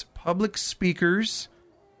 poets, public speakers,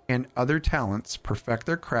 and other talents perfect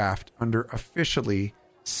their craft under officially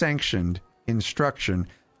sanctioned instruction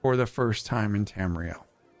for the first time in Tamriel.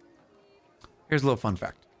 Here's a little fun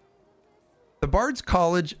fact. The Bards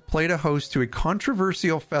College played a host to a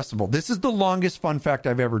controversial festival. This is the longest fun fact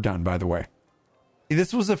I've ever done, by the way.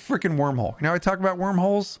 This was a freaking wormhole. You know, I talk about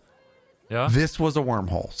wormholes. Yeah. This was a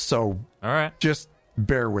wormhole. So, all right, just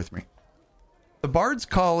bear with me. The Bards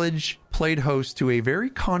College played host to a very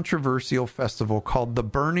controversial festival called the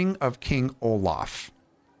Burning of King Olaf,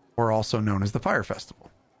 or also known as the Fire Festival.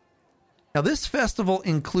 Now, this festival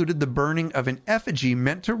included the burning of an effigy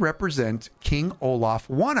meant to represent King Olaf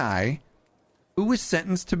One-Eye, who was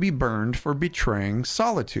sentenced to be burned for betraying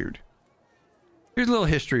Solitude. Here's a little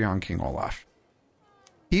history on King Olaf.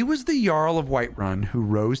 He was the Jarl of Whiterun who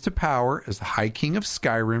rose to power as the High King of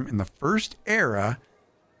Skyrim in the First Era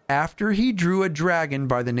after he drew a dragon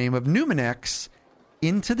by the name of Numenex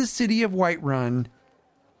into the city of Whiterun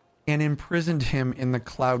and imprisoned him in the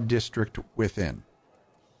Cloud District within.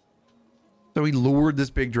 So he lured this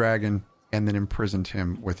big dragon and then imprisoned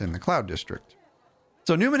him within the Cloud District.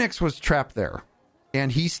 So Numenex was trapped there,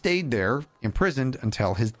 and he stayed there, imprisoned,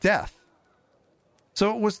 until his death.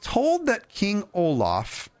 So it was told that King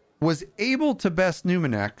Olaf was able to best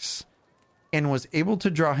Numenex and was able to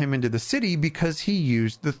draw him into the city because he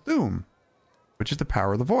used the Thu'um, which is the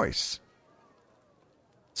power of the voice.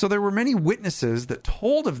 So there were many witnesses that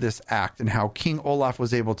told of this act and how King Olaf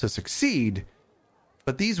was able to succeed.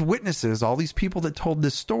 But these witnesses, all these people that told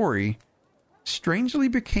this story, strangely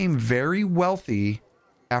became very wealthy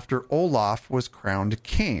after Olaf was crowned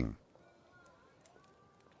king.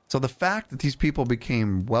 So the fact that these people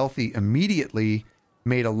became wealthy immediately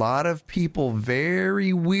made a lot of people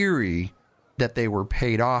very weary that they were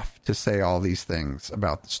paid off to say all these things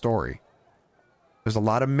about the story. There's a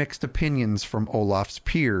lot of mixed opinions from Olaf's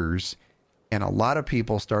peers, and a lot of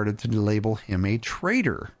people started to label him a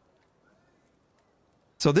traitor.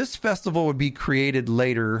 So this festival would be created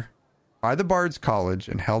later by the Bard's College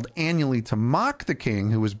and held annually to mock the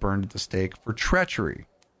king who was burned at the stake for treachery.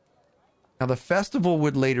 Now, the festival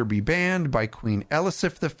would later be banned by Queen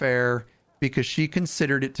Elisif the Fair because she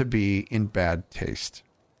considered it to be in bad taste.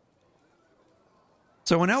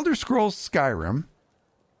 So in Elder Scrolls Skyrim,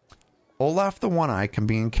 Olaf the One-Eye can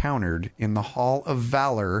be encountered in the Hall of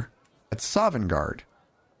Valor at Sovngarde,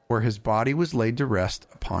 where his body was laid to rest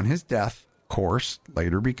upon his death, of course,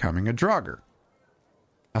 later becoming a Draugr.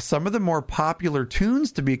 Now, some of the more popular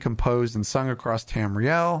tunes to be composed and sung across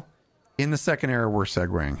Tamriel in the Second Era, we're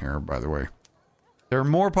segueing here, by the way. There are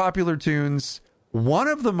more popular tunes. One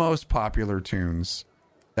of the most popular tunes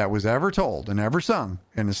that was ever told and ever sung,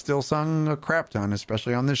 and is still sung a crap ton,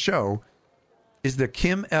 especially on this show, is the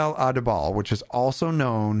Kim El Adabal, which is also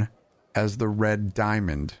known as the Red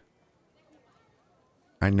Diamond.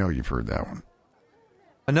 I know you've heard that one.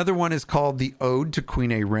 Another one is called the Ode to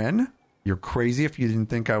Queen Ayrenn. You're crazy if you didn't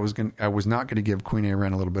think I was not going to give Queen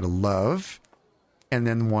Ayrenn a little bit of love. And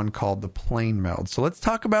then one called the Plain Meld. So let's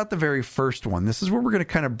talk about the very first one. This is where we're going to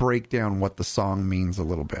kind of break down what the song means a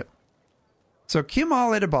little bit. So Kim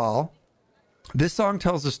El Adabal, this song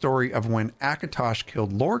tells the story of when Akatosh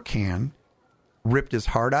killed Lorkhan, ripped his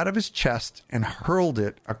heart out of his chest, and hurled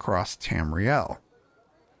it across Tamriel.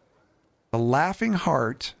 The Laughing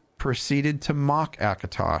Heart proceeded to mock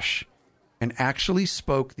Akatosh and actually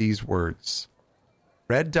spoke these words: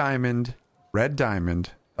 Red diamond,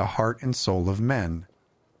 the heart and soul of men.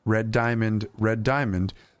 Red diamond,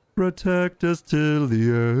 protect us till the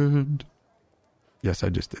end. Yes, I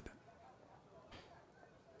just did that.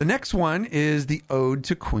 The next one is the Ode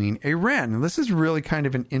to Queen Ayrenn. And this is really kind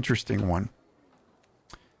of an interesting one.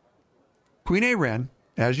 Queen Ayrenn,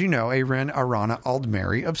 as you know, Ayrenn Arana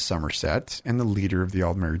Aldmeri of Somerset and the leader of the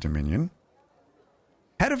Aldmeri Dominion,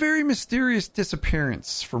 had a very mysterious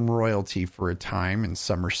disappearance from royalty for a time in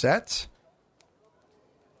Somerset.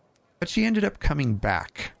 But she ended up coming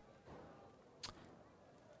back.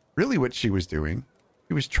 Really what she was doing,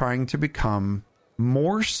 she was trying to become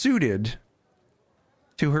more suited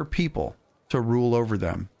to her people, to rule over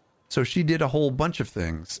them. So she did a whole bunch of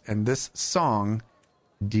things, and this song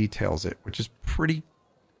details it, which is pretty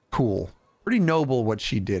cool. Pretty noble what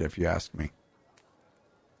she did, if you ask me.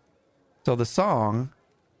 So the song,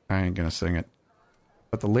 I ain't gonna sing it,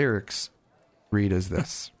 but the lyrics read as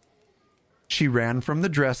this. She ran from the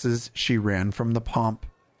dresses, she ran from the pomp.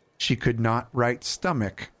 She could not right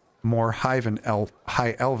stomach more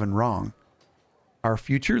high elven wrong. Our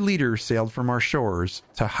future leader sailed from our shores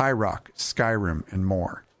to High Rock, Skyrim, and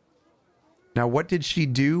more. Now what did she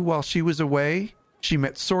do while she was away? She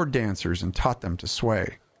met sword dancers and taught them to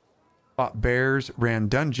sway. Fought bears, ran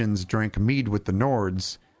dungeons, drank mead with the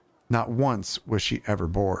Nords. Not once was she ever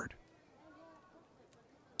bored.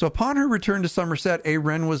 So upon her return to Somerset,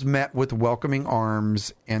 Ayrenn was met with welcoming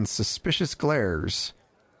arms and suspicious glares,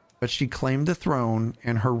 but she claimed the throne,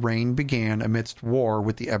 and her reign began amidst war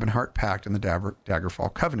with the Ebonheart Pact and the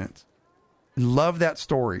Daggerfall Covenant. Love that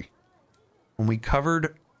story. When we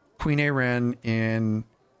covered Queen Ayrenn in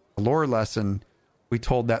a lore lesson, we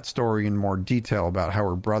told that story in more detail about how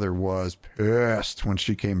her brother was pissed when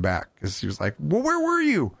she came back, because he was like, well, where were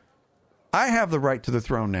you? I have the right to the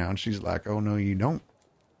throne now. And she's like, oh, no, you don't.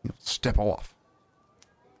 Step off.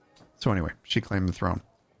 So anyway, she claimed the throne.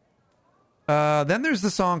 Then there's the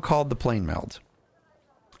song called The Plain Meld.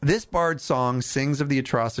 This bard song sings of the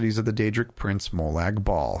atrocities of the Daedric prince Molag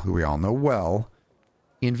Bal, who we all know well.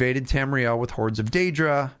 He invaded Tamriel with hordes of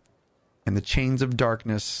Daedra and the Chains of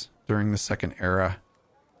Darkness during the Second Era,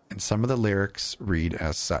 and some of the lyrics read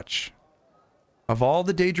as such. Of all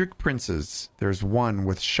the Daedric princes, there's one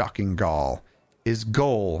with shocking gall. His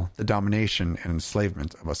goal, the domination and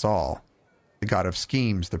enslavement of us all. The god of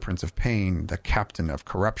schemes, the prince of pain, the captain of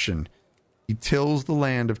corruption. He tills the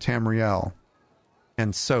land of Tamriel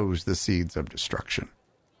and sows the seeds of destruction.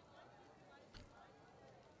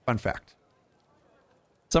 Fun fact.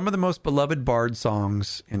 Some of the most beloved bard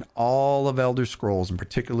songs in all of Elder Scrolls, and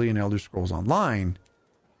particularly in Elder Scrolls Online,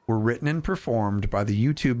 were written and performed by the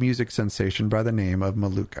YouTube music sensation by the name of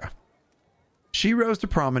Maluka. She rose to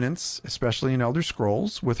prominence, especially in Elder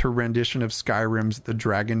Scrolls, with her rendition of Skyrim's The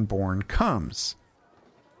Dragonborn Comes.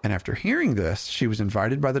 And after hearing this, she was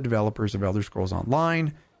invited by the developers of Elder Scrolls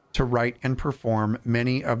Online to write and perform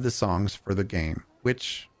many of the songs for the game,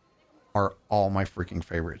 which are all my freaking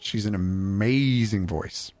favorites. She's an amazing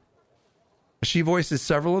voice. She voices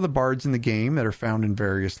several of the bards in the game that are found in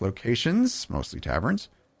various locations, mostly taverns.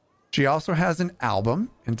 She also has an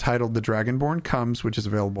album entitled The Dragonborn Comes, which is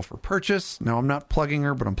available for purchase. No, I'm not plugging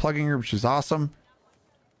her, but I'm plugging her, which is awesome,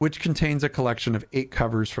 which contains a collection of 8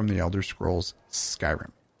 covers from the Elder Scrolls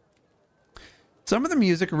Skyrim. Some of the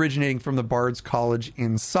music originating from the Bard's College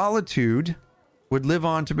in Solitude would live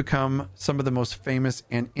on to become some of the most famous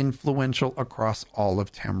and influential across all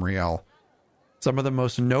of Tamriel. Some of the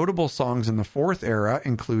most notable songs in the Fourth Era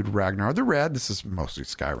include Ragnar the Red, this is mostly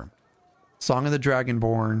Skyrim, Song of the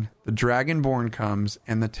Dragonborn, The Dragonborn Comes,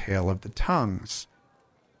 and The Tale of the Tongues.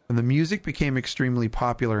 And the music became extremely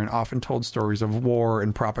popular and often told stories of war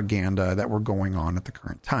and propaganda that were going on at the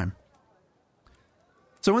current time.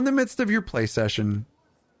 So in the midst of your play session,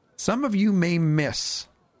 some of you may miss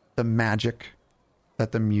the magic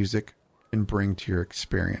that the music can bring to your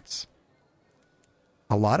experience.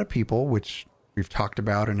 A lot of people, which we've talked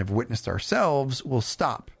about and have witnessed ourselves, will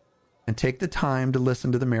stop and take the time to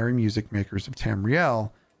listen to the Merry Music Makers of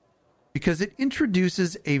Tamriel because it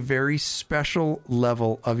introduces a very special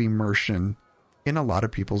level of immersion in a lot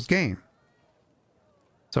of people's game.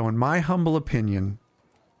 So in my humble opinion,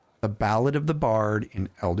 the Ballad of the Bard in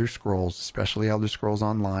Elder Scrolls, especially Elder Scrolls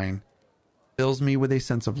Online, fills me with a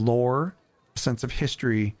sense of lore, a sense of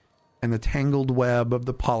history, and the tangled web of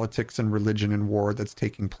the politics and religion and war that's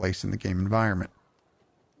taking place in the game environment.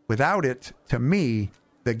 Without it, to me,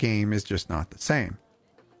 the game is just not the same.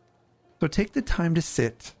 So take the time to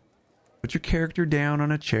sit, put your character down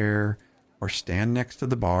on a chair, or stand next to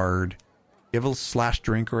the bard, give a slash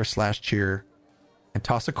drink or a slash cheer, and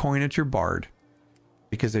toss a coin at your bard,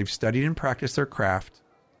 because they've studied and practiced their craft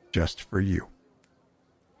just for you.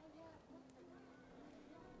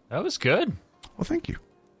 That was good. Well, thank you.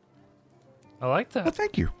 I like that. Well,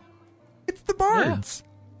 thank you. It's the bards.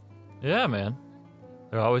 Yeah, man.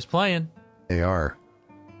 They're always playing. They are.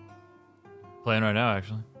 Playing right now,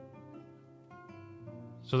 actually.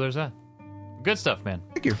 So there's that. Good stuff, man.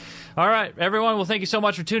 Thank you. All right, everyone. Well, thank you so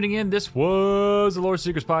much for tuning in. This was the Lore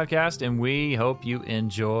Seekers Podcast, and we hope you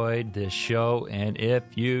enjoyed this show. And if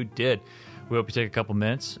you did, we hope you take a couple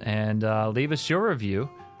minutes and leave us your review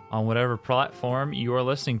on whatever platform you are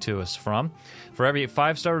listening to us from. For every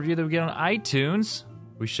 5-star review that we get on iTunes,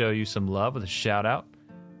 we show you some love with a shout-out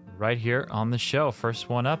right here on the show. First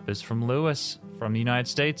one up is from Lewis from the United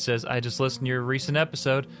States. Says, I just listened to your recent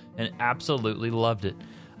episode and absolutely loved it.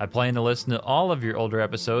 I plan to listen to all of your older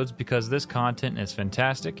episodes because this content is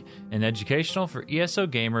fantastic and educational for ESO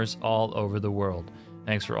gamers all over the world.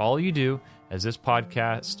 Thanks for all you do as this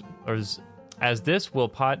podcast, or as this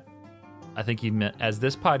will I think he meant as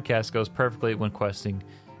this podcast goes perfectly when questing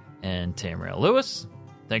in Tamriel. Lewis,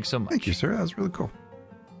 thanks so much. Thank you, sir. That was really cool.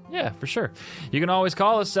 Yeah, for sure. You can always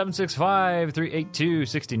call us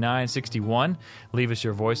 765-382-6961. Leave us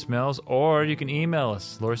your voicemails, or you can email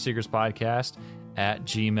us,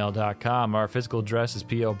 loreseekerspodcast@gmail.com. Our physical address is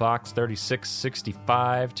P.O. Box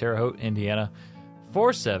 3665, Terre Haute, Indiana,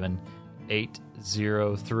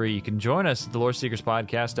 47803. You can join us at the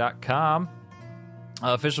loreseekerspodcast.com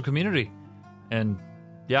official community. And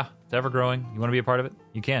yeah, it's ever growing. You want to be a part of it?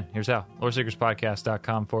 You can. Here's how.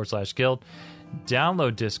 loreseekerspodcast.com/guild.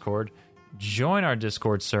 Download Discord, join our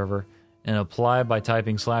Discord server, and apply by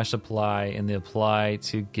typing /apply in the Apply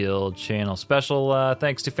to Guild channel. Special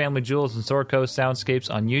thanks to Family Jewels and Sword Coast Soundscapes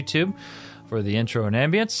on YouTube for the intro and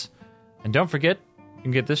ambience. And don't forget, you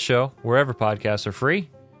can get this show wherever podcasts are free.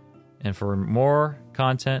 And for more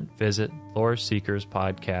content, visit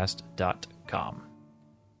loreseekerspodcast.com.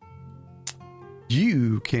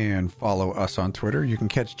 You can follow us on Twitter. You can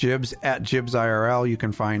catch Jibs at JibsIRL. You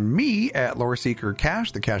can find me at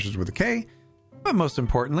LoreSeekerCash. The cash is with a K. But most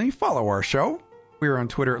importantly, follow our show. We are on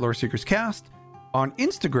Twitter at LoreSeekersCast, on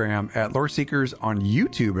Instagram at LoreSeekers, on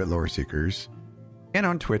YouTube at LoreSeekers, and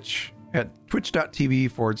on Twitch at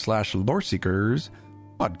twitch.tv/LoreSeekers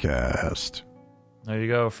podcast. There you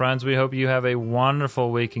go, friends. We hope you have a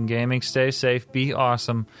wonderful week in gaming. Stay safe, be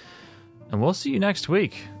awesome, and we'll see you next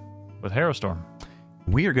week with Harrowstorm.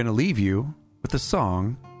 We are going to leave you with a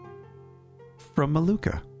song from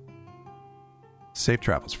Maluka. Safe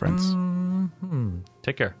travels, friends.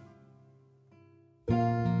 Take care. A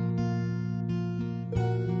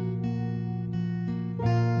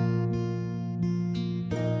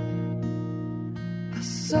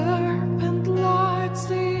serpent lights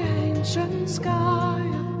the ancient sky,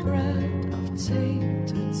 a thread of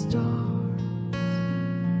tainted stars.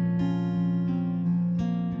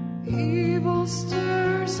 Evil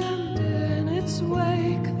stirs, and in its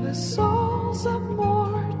wake the souls of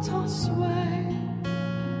mortals sway,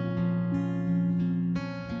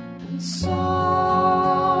 and sorrow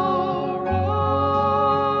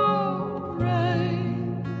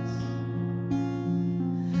reigns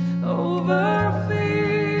over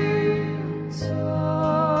fields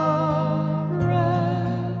of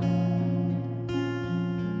red,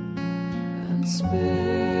 and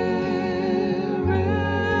spirits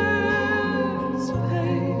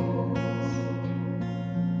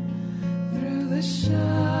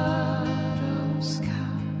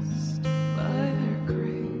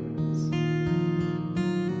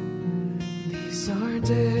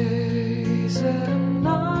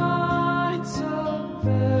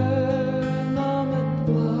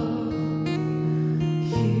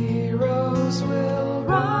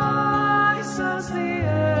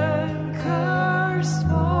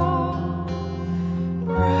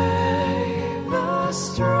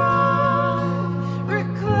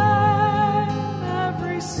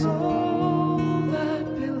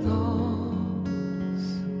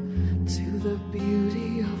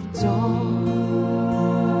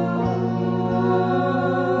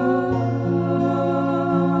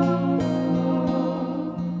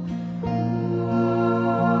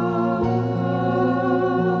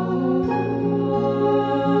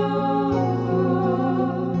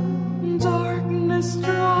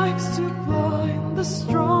strikes to blind the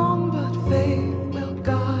strong, but faith will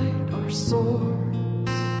guide our swords.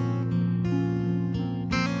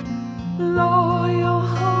 Loyal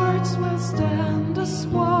hearts will stand as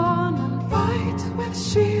one and fight with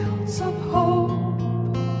shields of hope.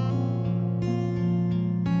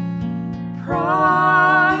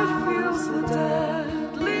 Pride feels the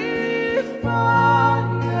deadly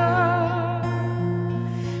fire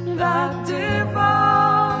that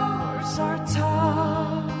devours our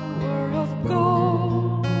tower of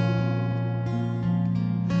gold.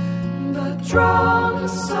 The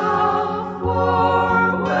drums of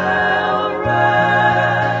war will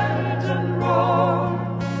rage and roar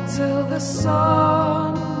till the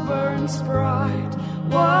sun burns bright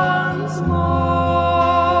once more.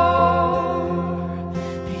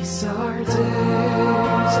 These are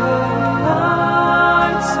days and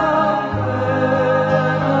nights of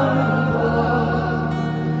venom and blood.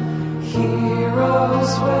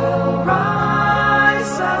 Heroes will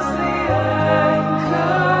rise as the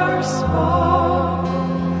anchors fall.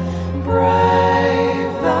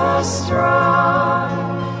 Brave the strong,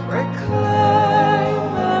 reclaim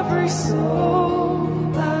every soul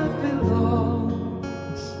that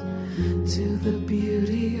belongs to the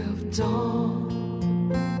beauty of dawn.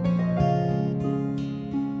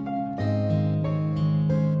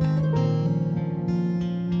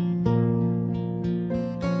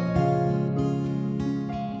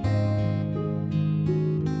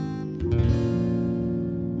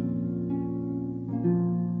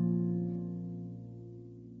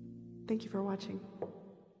 Thank you for watching.